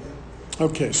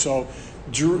 Okay, so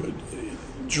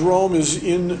Jerome is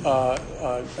in. I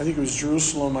think it was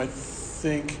Jerusalem. I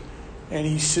think, and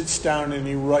he sits down and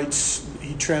he writes.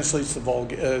 He translates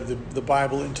the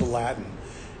Bible into Latin.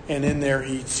 And in there,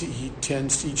 he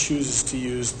chooses to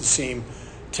use the same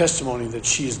testimony that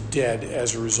she is dead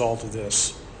as a result of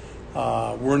this.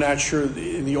 We're not sure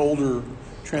in the older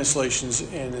translations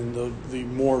and in the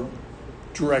more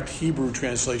direct Hebrew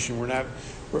translation, we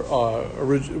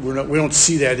don't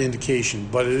see that indication,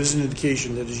 but it is an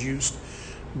indication that is used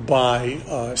by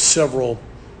several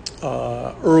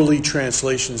early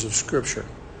translations of Scripture.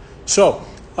 So.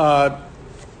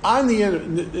 On the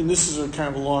end, and this is a kind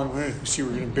of a long, see, we're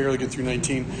going to barely get through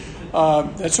 19.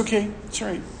 That's okay. It's all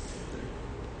right.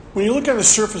 When you look on the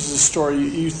surface of the story,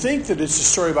 you think that it's a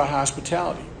story about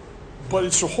hospitality, but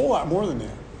it's a whole lot more than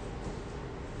that.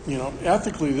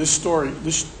 Ethically, this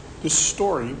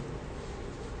story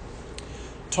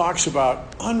talks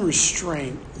about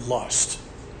unrestrained lust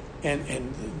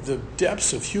and the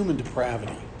depths of human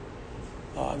depravity.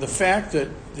 The fact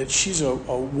that she's a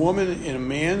woman in a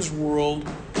man's world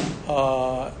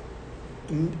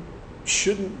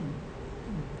shouldn't.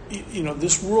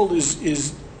 This world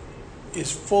is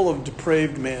full of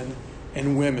depraved men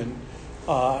and women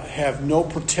have no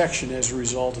protection as a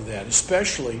result of that,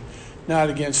 especially not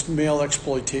against male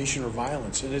exploitation or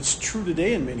violence. And it's true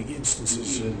today in many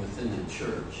instances. Even within the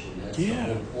church, and that's the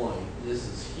whole point. This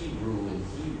is Hebrew and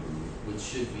Hebrew, which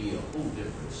should be a whole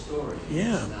different story.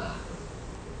 Yeah. It's not.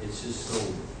 It's just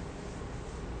so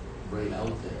right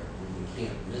out there when you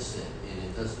can't miss it, and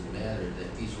it doesn't matter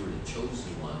that these were the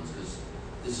chosen ones, because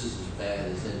this is as bad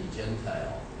as any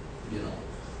Gentile,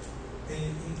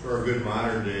 Or a good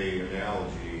modern day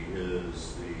analogy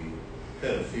is the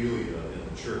pedophilia in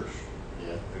the church.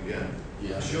 Yeah. Again,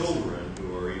 children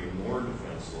who are even more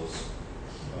defenseless,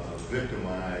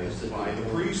 victimized by the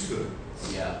priesthood.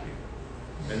 Yeah.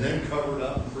 And then covered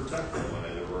up and protected by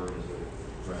their organization.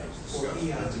 Right.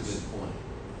 That's a good point.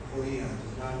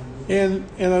 And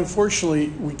unfortunately,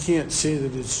 we can't say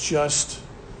that it's just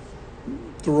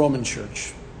the Roman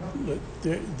Church.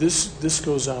 This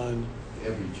goes on.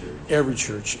 Every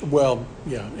church. Well,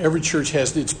 yeah, every church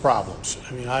has its problems.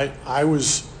 I mean, I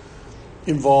was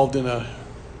involved in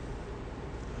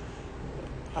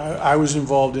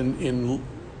in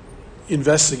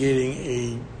investigating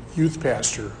a youth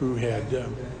pastor who had.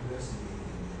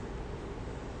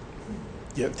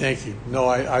 Yeah, thank you. No,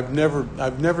 I've never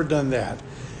done that.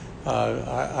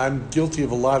 I'm guilty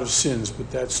of a lot of sins, but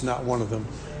that's not one of them.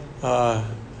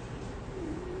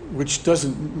 Which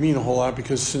doesn't mean a whole lot,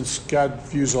 because since God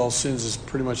views all sins as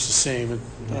pretty much the same,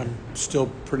 I'm still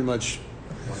pretty much.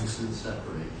 One sin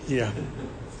separate. Yeah.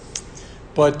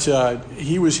 But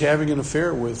he was having an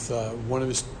affair with one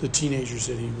of the teenagers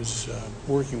that he was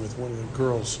working with, one of the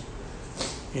girls,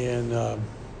 and.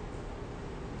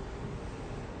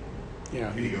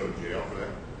 Did he go to jail for that?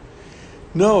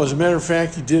 No, as a matter of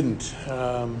fact, he didn't.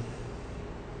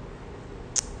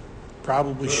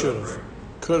 Probably should have.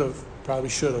 Could have. Probably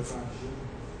should have.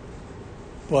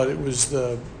 But it was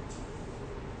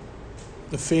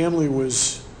the family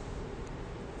was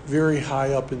very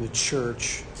high up in the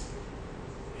church,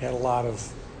 had a lot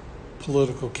of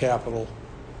political capital,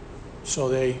 so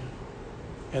they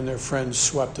and their friends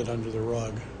swept it under the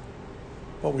rug.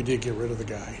 But we did get rid of the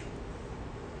guy.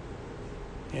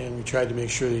 And we tried to make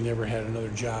sure that he never had another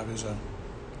job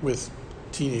with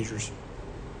teenagers.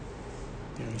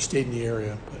 You know, he stayed in the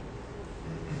area. But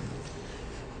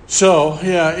so,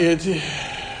 yeah,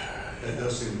 That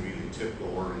does seem to be the typical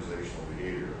organizational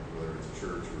behavior, whether it's a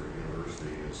church or a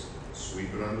university, is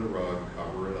sweep it under the rug,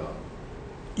 cover it up.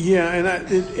 Yeah,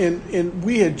 and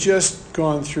we had just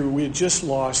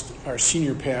lost our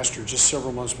senior pastor just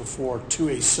several months before to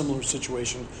a similar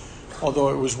situation, although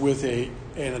it was with an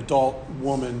adult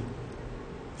woman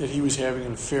that he was having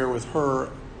an affair with her.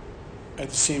 At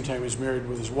the same time, he was married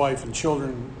with his wife and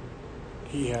children.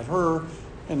 He had her,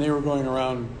 and they were going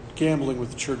around gambling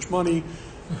with the church money.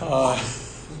 Quite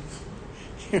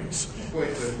a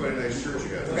nice church you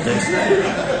got.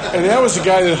 And that was the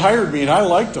guy that hired me, and I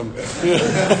liked him.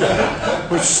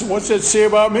 Which, what's that say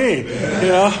about me? You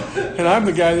know, and I'm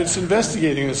the guy that's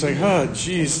investigating. It's like, oh,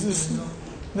 geez, this is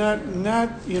not,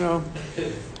 you know,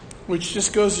 which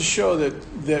just goes to show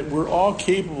that we're all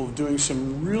capable of doing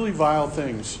some really vile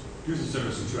things. Here's a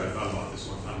interesting story I thought about this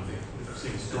one time. I've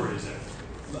seen stories that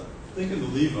think of the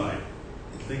Levite,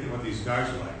 thinking what these guys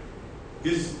are like.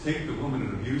 Just take the woman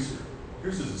and abuse her.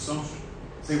 Here's his assumption: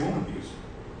 they won't abuse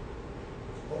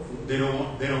her. They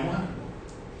don't want it.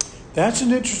 That's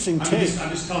an interesting take. I'm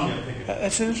just telling you. I'm thinking.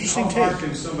 That's an interesting take. How far take.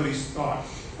 can somebody's thought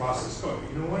process go?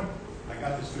 You know what? I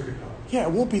got this figured out. Yeah,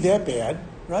 it won't be that bad,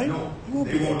 right? No, it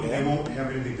won't be that bad. They won't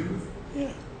have anything to do with it.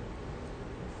 Yeah.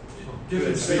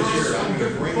 It says here, I'm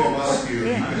going to bring them out to you.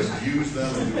 You can use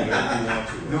them and do whatever you want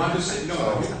to. No, I'm just saying.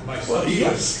 Well,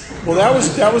 yes. Well, that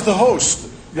was the host.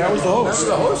 That was the host.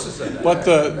 Remember the host that said that. But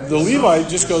the Levite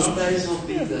just goes. Some guys will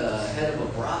be the head of a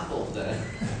brothel then.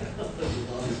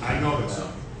 I know that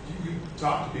some. You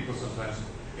talk to people sometimes,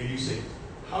 and you say,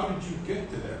 "How did you get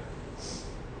to that?"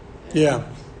 Yeah.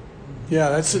 Yeah,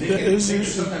 that's And it. they That can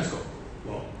is sometimes go,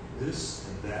 "Well, this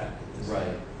and that."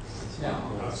 Right.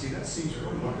 Now, see, that seems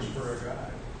really much for a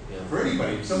guy. Yeah. For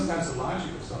anybody, sometimes the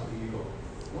logic of something, you go,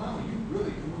 "Wow, you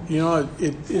really." You know,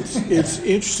 it's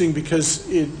interesting because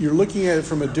you're looking at it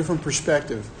from a different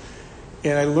perspective.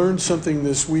 And I learned something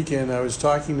this weekend. I was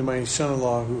talking to my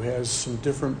son-in-law who has some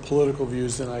different political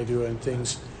views than I do and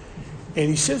things. And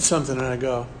he said something and I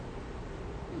go,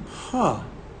 huh.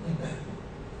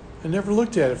 I never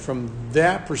looked at it from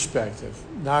that perspective.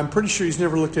 Now, I'm pretty sure he's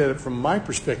never looked at it from my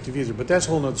perspective either, but that's a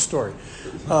whole other story.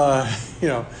 You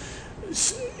know,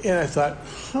 and I thought,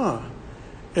 huh.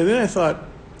 And then I thought,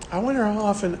 I wonder how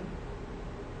often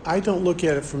I don't look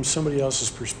at it from somebody else's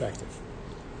perspective.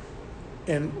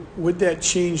 And would that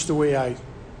change the way I...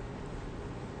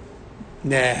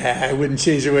 Nah, I wouldn't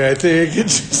change the way I think. It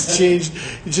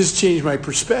just changed my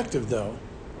perspective, though.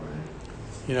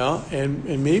 You know,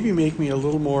 and maybe make me a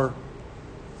little more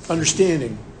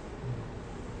understanding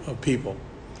of people.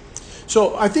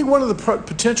 So I think one of the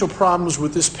potential problems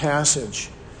with this passage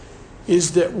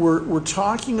is that we're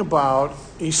talking about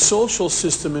a social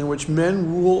system in which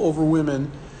men rule over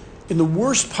women in the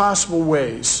worst possible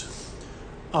ways.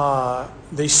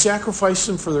 They sacrifice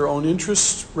them for their own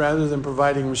interests rather than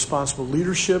providing responsible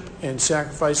leadership and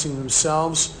sacrificing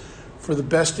themselves for the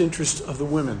best interest of the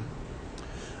women.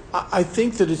 I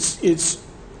think that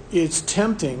it's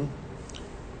tempting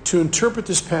to interpret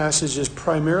this passage as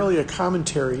primarily a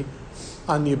commentary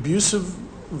on the abusive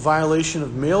violation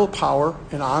of male power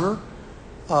and honor,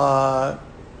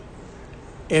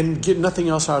 and get nothing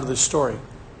else out of this story.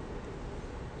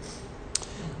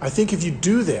 I think if you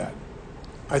do that,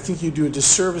 I think you do a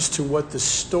disservice to what the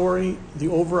story, the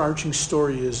overarching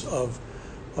story is of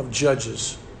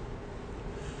Judges.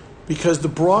 Because the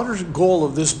broader goal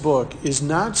of this book is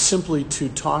not simply to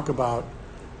talk about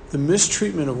the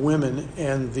mistreatment of women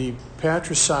and the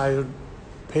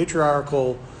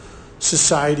patriarchal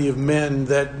society of men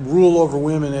that rule over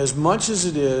women, as much as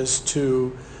it is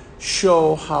to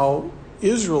show how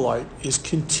Israelite is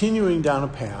continuing down a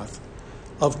path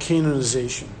of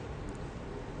canonization,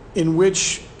 in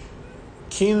which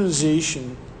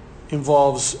canonization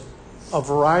involves a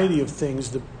variety of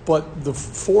things, but the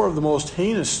four of the most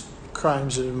heinous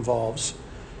crimes it involves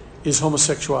is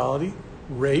homosexuality,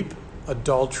 rape,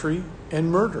 adultery,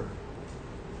 and murder.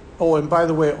 Oh, and by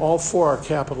the way, all four are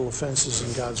capital offenses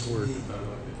in God's Word.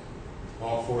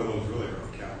 All four of those really are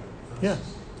capital offenses. Yeah,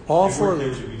 all four of They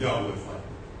those. should be dealt with.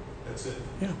 That's it.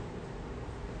 Yeah.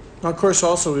 Now, of course,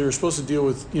 also we were supposed to deal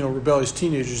with rebellious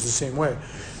teenagers the same way,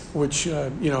 which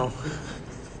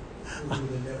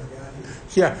never got here.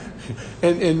 Yeah,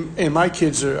 and my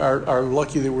kids are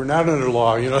lucky that we're not under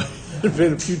law. You know, it's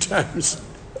been a few times.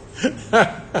 Makes me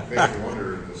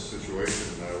wonder in this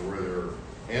situation were there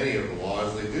any of the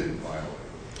laws they didn't violate.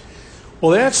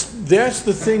 Well, that's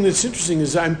the thing that's interesting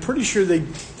is I'm pretty sure they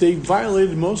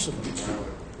violated most of them.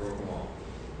 Broke them all.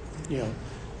 You know,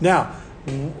 now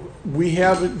we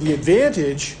have the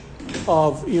advantage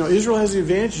of Israel has the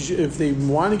advantage if they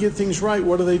want to get things right.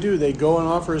 What do? They go and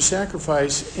offer a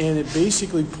sacrifice, and it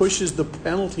basically pushes the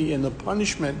penalty and the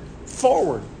punishment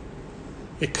forward.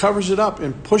 It covers it up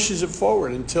and pushes it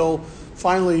forward until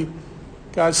finally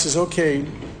God says, "Okay,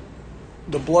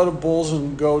 the blood of bulls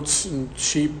and goats and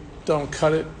sheep don't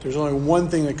cut it. There's only one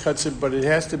thing that cuts it, but it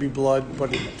has to be blood,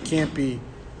 but it can't be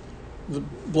the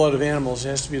blood of animals. It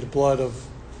has to be the blood of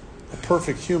a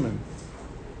perfect human,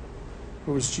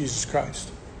 who is Jesus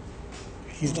Christ.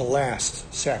 He's the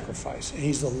last sacrifice, and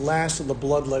he's the last of the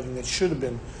bloodletting that should have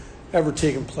been ever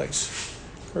taken place.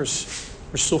 Of course,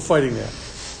 we're still fighting that.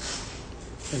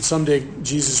 And someday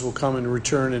Jesus will come and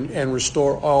return and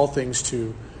restore all things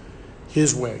to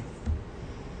his way.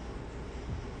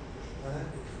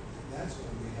 That's going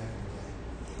to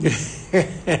be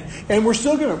happening. And we're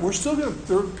still gonna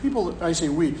there are people, I say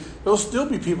we, there'll still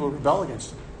be people who rebel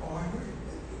against him. Oh, I heard it.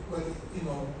 But,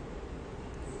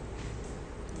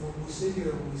 when we sit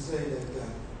here and we say that,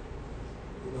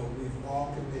 we've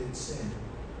all committed sin,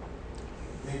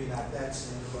 maybe not that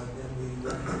sin, but then we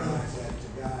recognize that to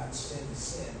God, sin is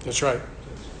sin. That's right.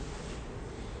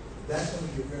 That's going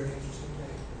to be a very interesting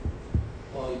thing.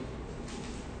 Well,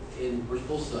 and we're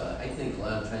supposed to, I think a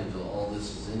lot of times all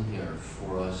this is in here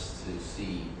for us to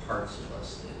see parts of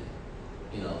us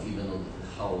in it. Even though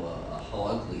how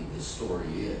ugly this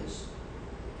story is.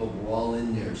 But we're all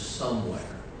in there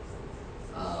somewhere.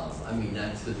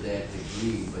 Not to that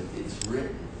degree, but it's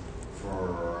written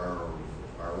for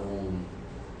our own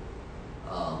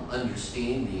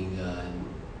understanding,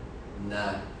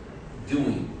 not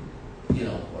doing,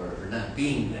 or not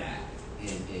being that,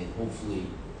 and hopefully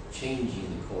changing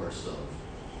the course of,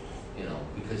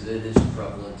 because it is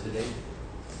prevalent today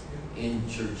in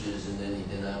churches and any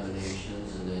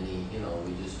denominations and any,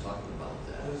 we just talked about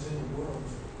that. What's in the world?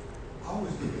 I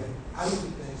always do that. I look at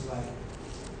things like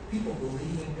people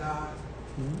believe in God,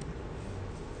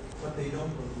 but they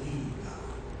don't believe God.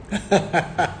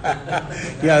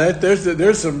 Yeah,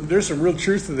 there's some real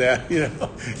truth to that. It's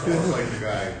like the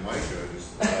guy Micah,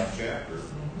 just the last chapter.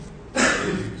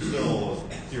 He still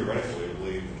theoretically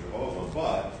believes in Jehovah,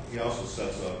 but he also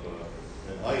sets up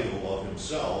an idol of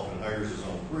himself and hires his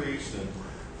own priest, and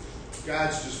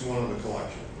God's just one of the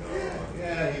collection.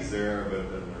 Yeah, he's there, but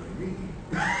then there's me.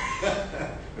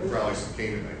 And probably some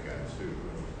Canaanite guys too.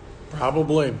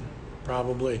 Probably.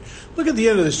 Look at the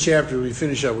end of this chapter. We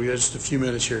finish up. We got just a few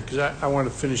minutes here because I want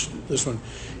to finish this one.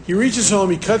 He reaches home.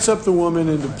 He cuts up the woman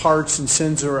into parts and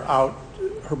sends her out,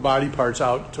 her body parts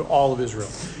out to all of Israel.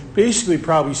 Basically,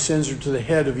 probably sends her to the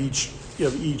head of each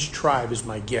tribe, is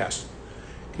my guess,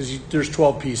 because there's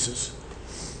 12 pieces.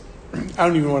 I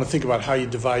don't even want to think about how you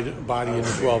divide a body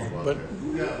into 12, but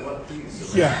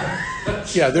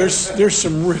yeah, there's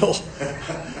some real.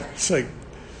 It's like,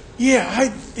 yeah, I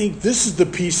think this is the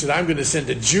piece that I'm going to send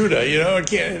to Judah.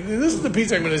 This is the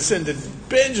piece I'm going to send to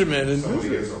Benjamin. And somebody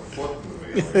gets a foot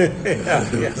in the mail.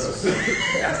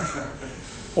 Yeah.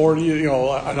 Or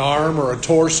an arm or a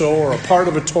torso or a part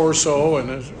of a torso, and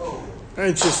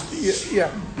it's just yeah.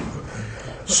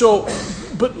 So,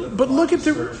 but look at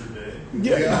the.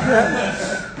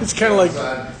 Yeah. It's kind of like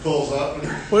pulls up.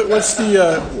 What's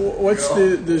the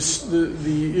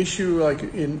issue like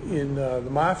in the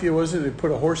mafia? Was it they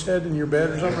put a horse head in your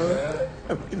bed or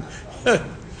something?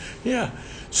 Yeah.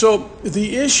 So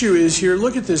the issue is here.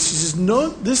 Look at this. He says, "No,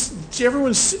 this."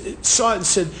 Everyone saw it and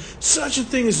said, "Such a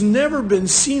thing has never been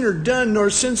seen or done, nor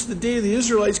since the day the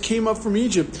Israelites came up from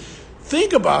Egypt."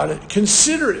 Think about it,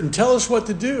 consider it, and tell us what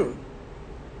to do.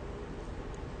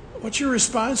 What's your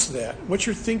response to that? What's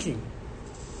your thinking?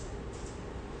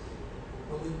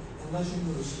 Well, unless you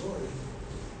knew the story,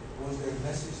 was there a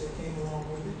message that came along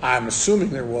with it? I'm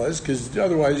assuming there was, because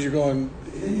otherwise you're going.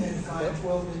 Then you had to find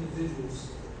 12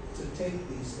 individuals to take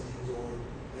these things, or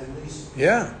at least 6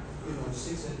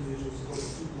 individuals to go to 2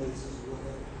 places or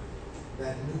whatever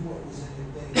that knew what was in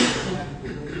the thing and had to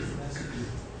deliver the message.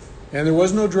 And there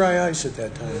was no dry ice at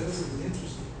that time. Yeah, this is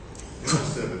interesting. It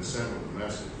must have been sent with a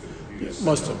message.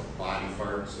 Must have. Body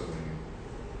parts.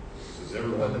 Says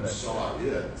everyone that saw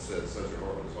it said such a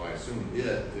horrible. So I assume it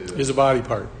is a body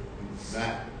part.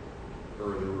 Not,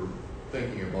 or they were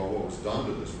thinking about what was done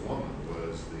to this woman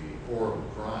was the horrible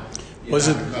crime. Was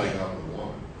it cutting up the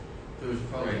woman? There was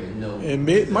probably a note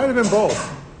It might have been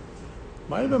both.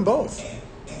 Might have been both.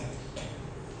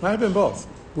 Might have been both.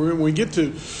 When we get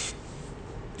to,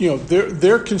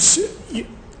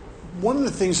 one of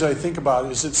the things that I think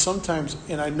about is that sometimes,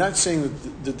 and I'm not saying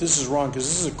that this is wrong, because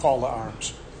this is a call to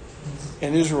arms,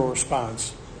 and Israel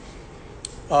responds.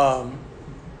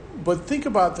 But think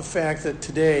about the fact that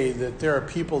today that there are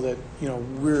people that,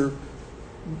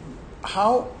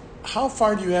 how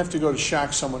far do you have to go to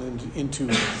shock someone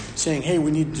into saying, hey,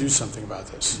 we need to do something about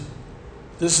this?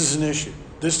 This is an issue.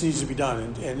 This needs to be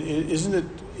done. And isn't it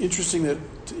interesting that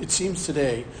it seems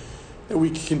today that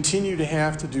we continue to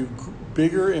have to do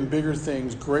bigger and bigger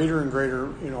things, greater and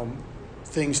greater,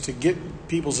 things to get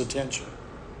people's attention?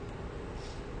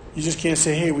 You just can't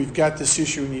say, hey, we've got this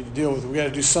issue we need to deal with. We've got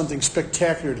to do something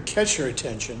spectacular to catch their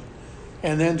attention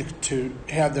and then to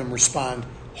have them respond,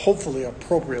 hopefully,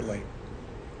 appropriately.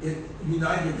 It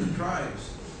united the tribes.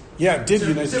 Yeah, it did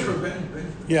unite the tribes.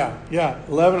 Yeah,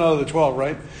 11 out of the 12,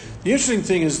 right? The interesting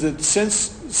thing is that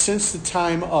since the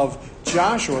time of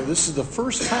Joshua, this is the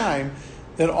first time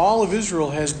that all of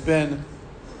Israel has been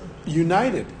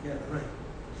united. Yeah, right.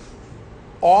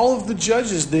 All of the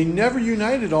judges, they never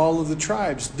united all of the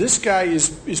tribes. This guy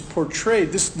is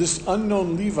portrayed, this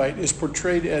unknown Levite is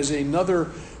portrayed as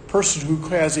another person who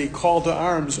has a call to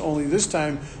arms, only this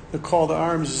time the call to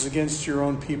arms is against your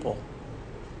own people.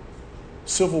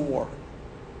 Civil war.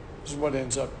 This is what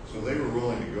ends up. So they were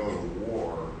willing to go to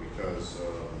war because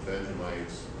of the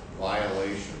Benjamites'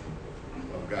 violation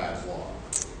of God's law.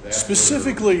 That's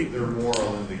specifically their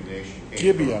moral indignation came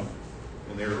Gibeah. from.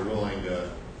 And they were willing to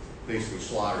basically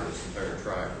slaughter this entire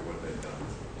tribe for what they'd done.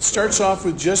 It starts off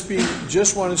with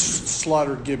just wanted to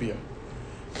slaughter Gibeah.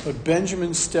 But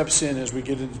Benjamin steps in as we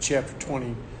get into chapter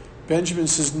 20. Benjamin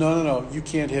says, no, you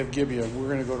can't have Gibeah. We're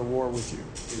going to go to war with you.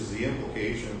 Is the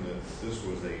implication that this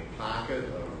was a pocket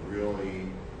of really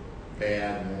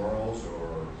bad morals,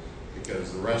 or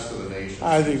because the rest of the nation...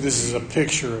 I think this is a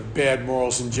picture of bad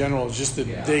morals in general, just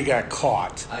that they got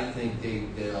caught. I think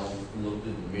they all looked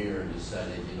in the mirror and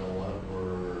decided, you know what,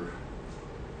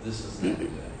 this is not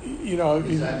good.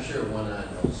 Because I'm sure it went on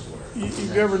elsewhere.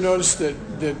 You've ever noticed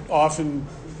that often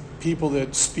people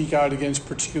that speak out against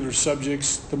particular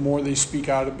subjects, the more they speak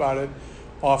out about it,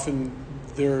 often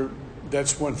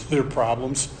that's one of their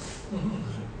problems.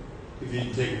 If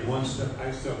you take it one step,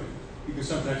 you can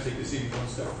sometimes take this even one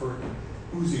step further.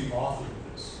 Who's the author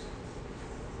of this?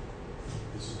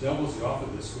 It's the devil's the author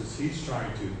of this because he's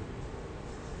trying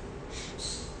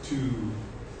to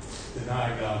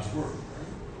deny God's word.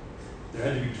 Right? There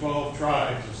had to be 12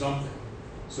 tribes or something.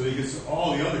 So he gets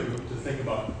all the other group to think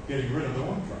about getting rid of the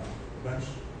one tribe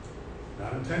eventually.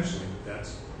 Not intentionally, but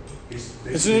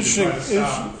it's an interesting.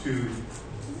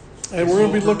 And we're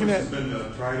going to be looking at.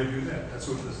 Try to do that. That's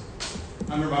what this.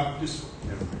 I remember just.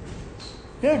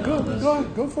 Yeah,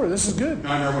 go for it. This is good. No,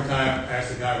 I remember one time I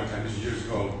asked a guy one time. This is years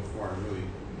ago before I really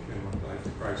came to life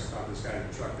in Christ. Talked to this guy in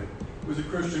the truck that was a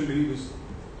Christian, but he was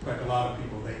like a lot of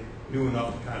people. They knew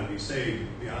enough to kind of be saved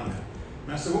beyond that.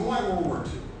 And I said, well, why World War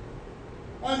II?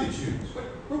 Why did they choose?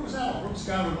 Where was that? Where was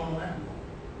God with all that?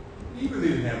 He really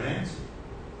didn't have an answer.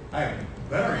 I have a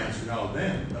better answer now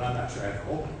then, but I'm not sure I have the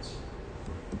whole answer.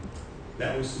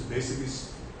 That was to basically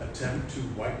attempt to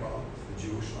wipe out the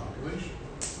Jewish population.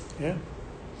 Yeah.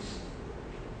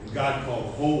 And God called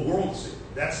the whole world to say,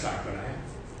 that's not going to happen.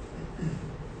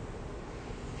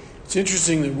 It's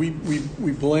interesting that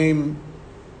we blame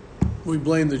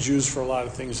the Jews for a lot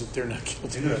of things that they're not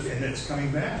guilty of. And it's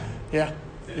coming back. Yeah.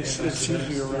 It seems to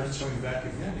be around. Coming back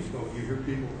again. You hear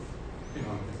people,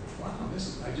 wow,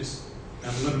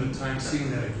 I'm living in time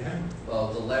seeing that again. Well,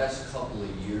 the last couple of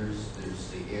years, there's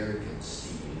the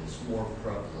arrogancy, and it's more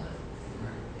prevalent.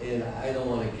 Right. And I don't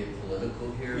want to get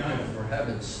political here, but for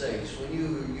heaven's sakes, when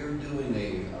you're doing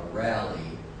a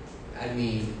rally, I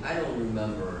mean, I don't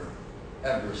remember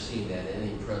ever seeing that in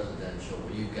any presidential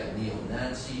where you've got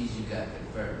neo-Nazis, you've got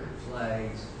Confederate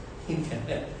flags,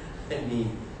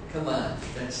 come on,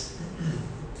 that's...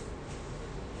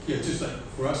 Yeah, it's just like,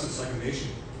 for us, it's like a nation,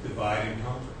 divide and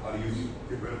conquer. How do you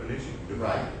get rid of a nation?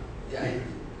 Divide. Right. Yeah,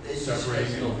 it's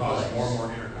separating and cause more and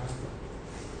more inner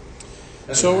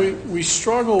conflict. So we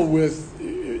struggle with,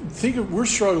 we're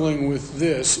struggling with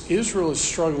this. Israel is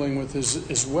struggling with this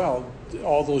as well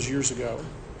all those years ago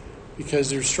because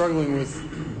they're struggling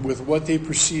with what they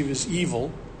perceive as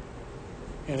evil.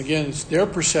 And again, it's their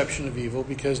perception of evil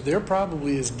because they're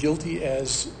probably as guilty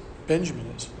as Benjamin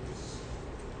is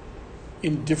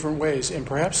in different ways and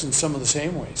perhaps in some of the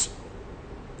same ways.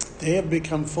 They have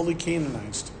become fully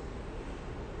canonized.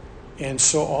 And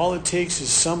so all it takes is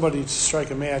somebody to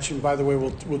strike a match. And by the way,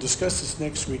 we'll discuss this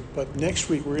next week. But next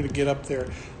week we're going to get up there.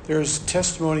 There's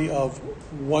testimony of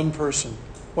one person.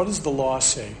 What does the law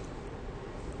say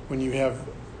when you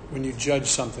judge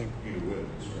something? You need a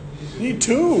witness. You need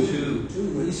two.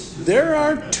 There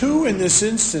are two in this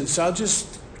instance. I'll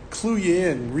just clue you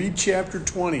in. Read chapter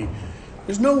 20.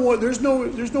 There's no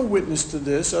witness to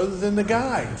this other than the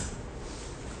guy.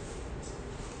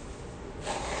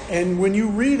 And when you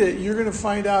read it, you're going to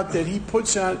find out that he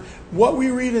puts on what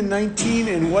we read in 19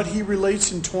 and what he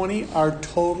relates in 20 are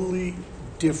totally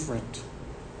different.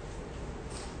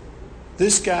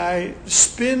 This guy,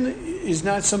 spin is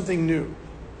not something new.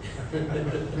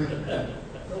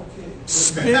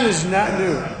 Spin is not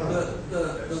new.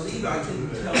 The Levite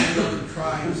didn't tell the other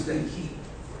tribes that he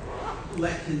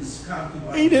let his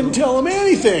concubine. He didn't tell them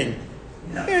anything.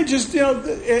 Yeah. And just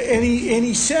and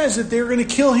he says that they're going to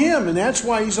kill him, and that's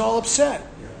why he's all upset.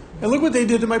 Yeah. And look what they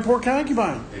did to my poor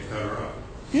concubine. They cut her up.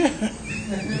 Yeah.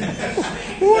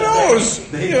 Who knows?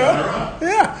 They cut her up.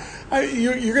 Yeah.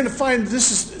 You're going to find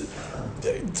this is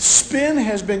spin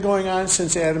has been going on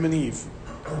since Adam and Eve.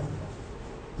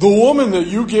 The woman that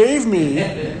you gave me.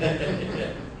 Yeah.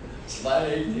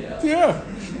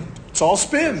 It's all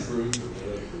spin.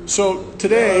 So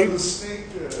today. The snake.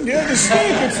 Yeah, the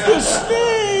snake. It's the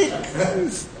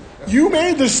snake. You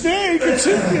made the snake. It's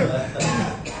in you.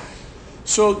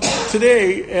 So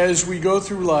today, as we go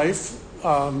through life,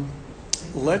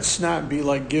 let's not be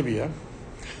like Gibeah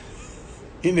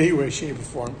in any way, shape, or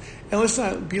form. And let's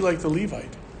not be like the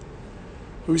Levite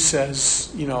who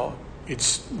says,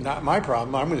 it's not my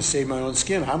problem. I'm going to save my own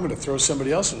skin. I'm going to throw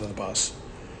somebody else under the bus.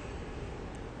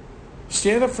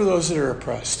 Stand up for those that are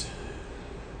oppressed.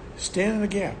 Stand in the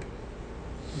gap.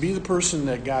 Be the person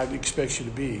that God expects you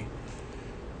to be.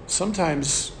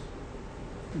 Sometimes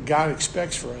God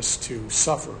expects for us to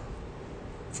suffer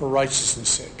for righteousness'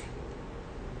 sake.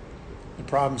 The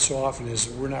problem so often is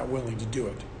that we're not willing to do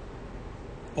it.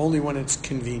 Only when it's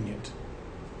convenient.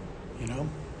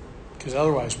 Because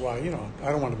otherwise, why, I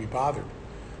don't want to be bothered.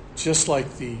 Just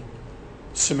like the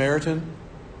Samaritan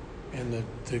and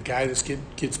the guy that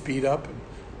gets beat up, and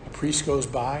a priest goes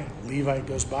by, a Levite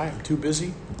goes by, I'm too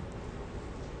busy.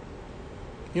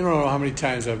 You don't know how many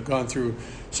times I've gone through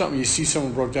something, you see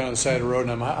someone broke down on the side of the road,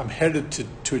 and I'm headed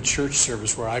to a church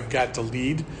service where I've got to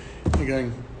lead. You're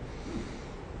going,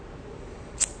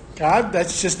 God,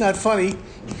 that's just not funny.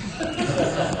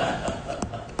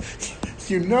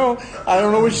 I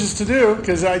don't know which is to do,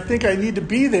 because I think I need to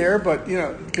be there, but,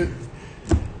 10-second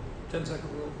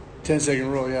rule. 10-second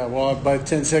rule, yeah. Well, by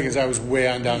 10 seconds, I was way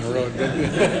on down the road.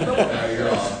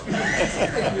 You're off.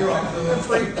 You're off the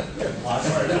free.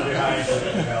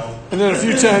 And then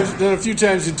a few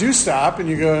times you do stop, and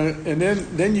you go, and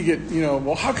then you get,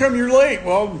 well, how come you're late?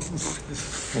 Well,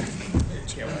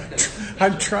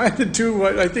 I'm trying to do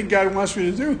what I think God wants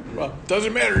me to do. Well, it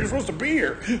doesn't matter. You're supposed to be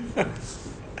here.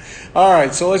 All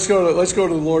right, so let's go to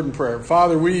the Lord in prayer.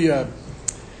 Father, we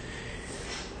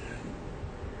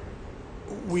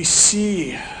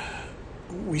see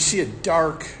a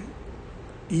dark,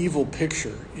 evil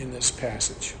picture in this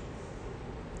passage.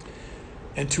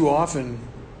 And too often,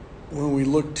 when we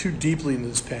look too deeply into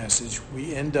this passage,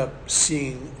 we end up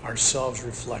seeing ourselves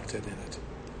reflected in it.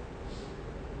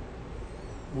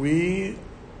 We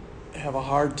have a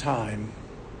hard time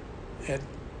at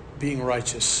being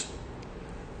righteous.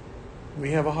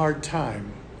 We have a hard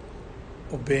time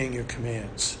obeying your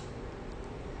commands.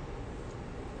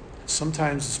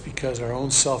 Sometimes it's because our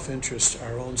own self-interest,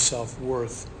 our own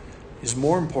self-worth is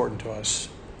more important to us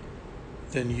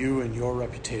than you and your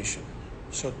reputation.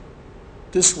 So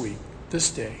this week, this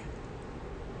day,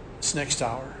 this next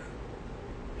hour,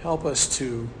 help us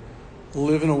to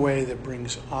live in a way that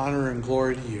brings honor and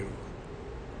glory to you,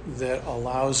 that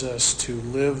allows us to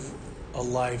live a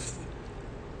life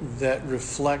that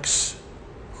reflects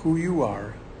who you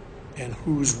are and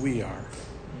whose we are.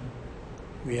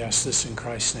 We ask this in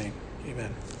Christ's name.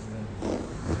 Amen.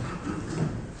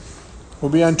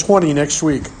 We'll be on 20 next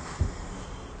week.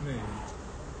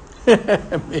 Maybe.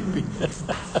 Maybe.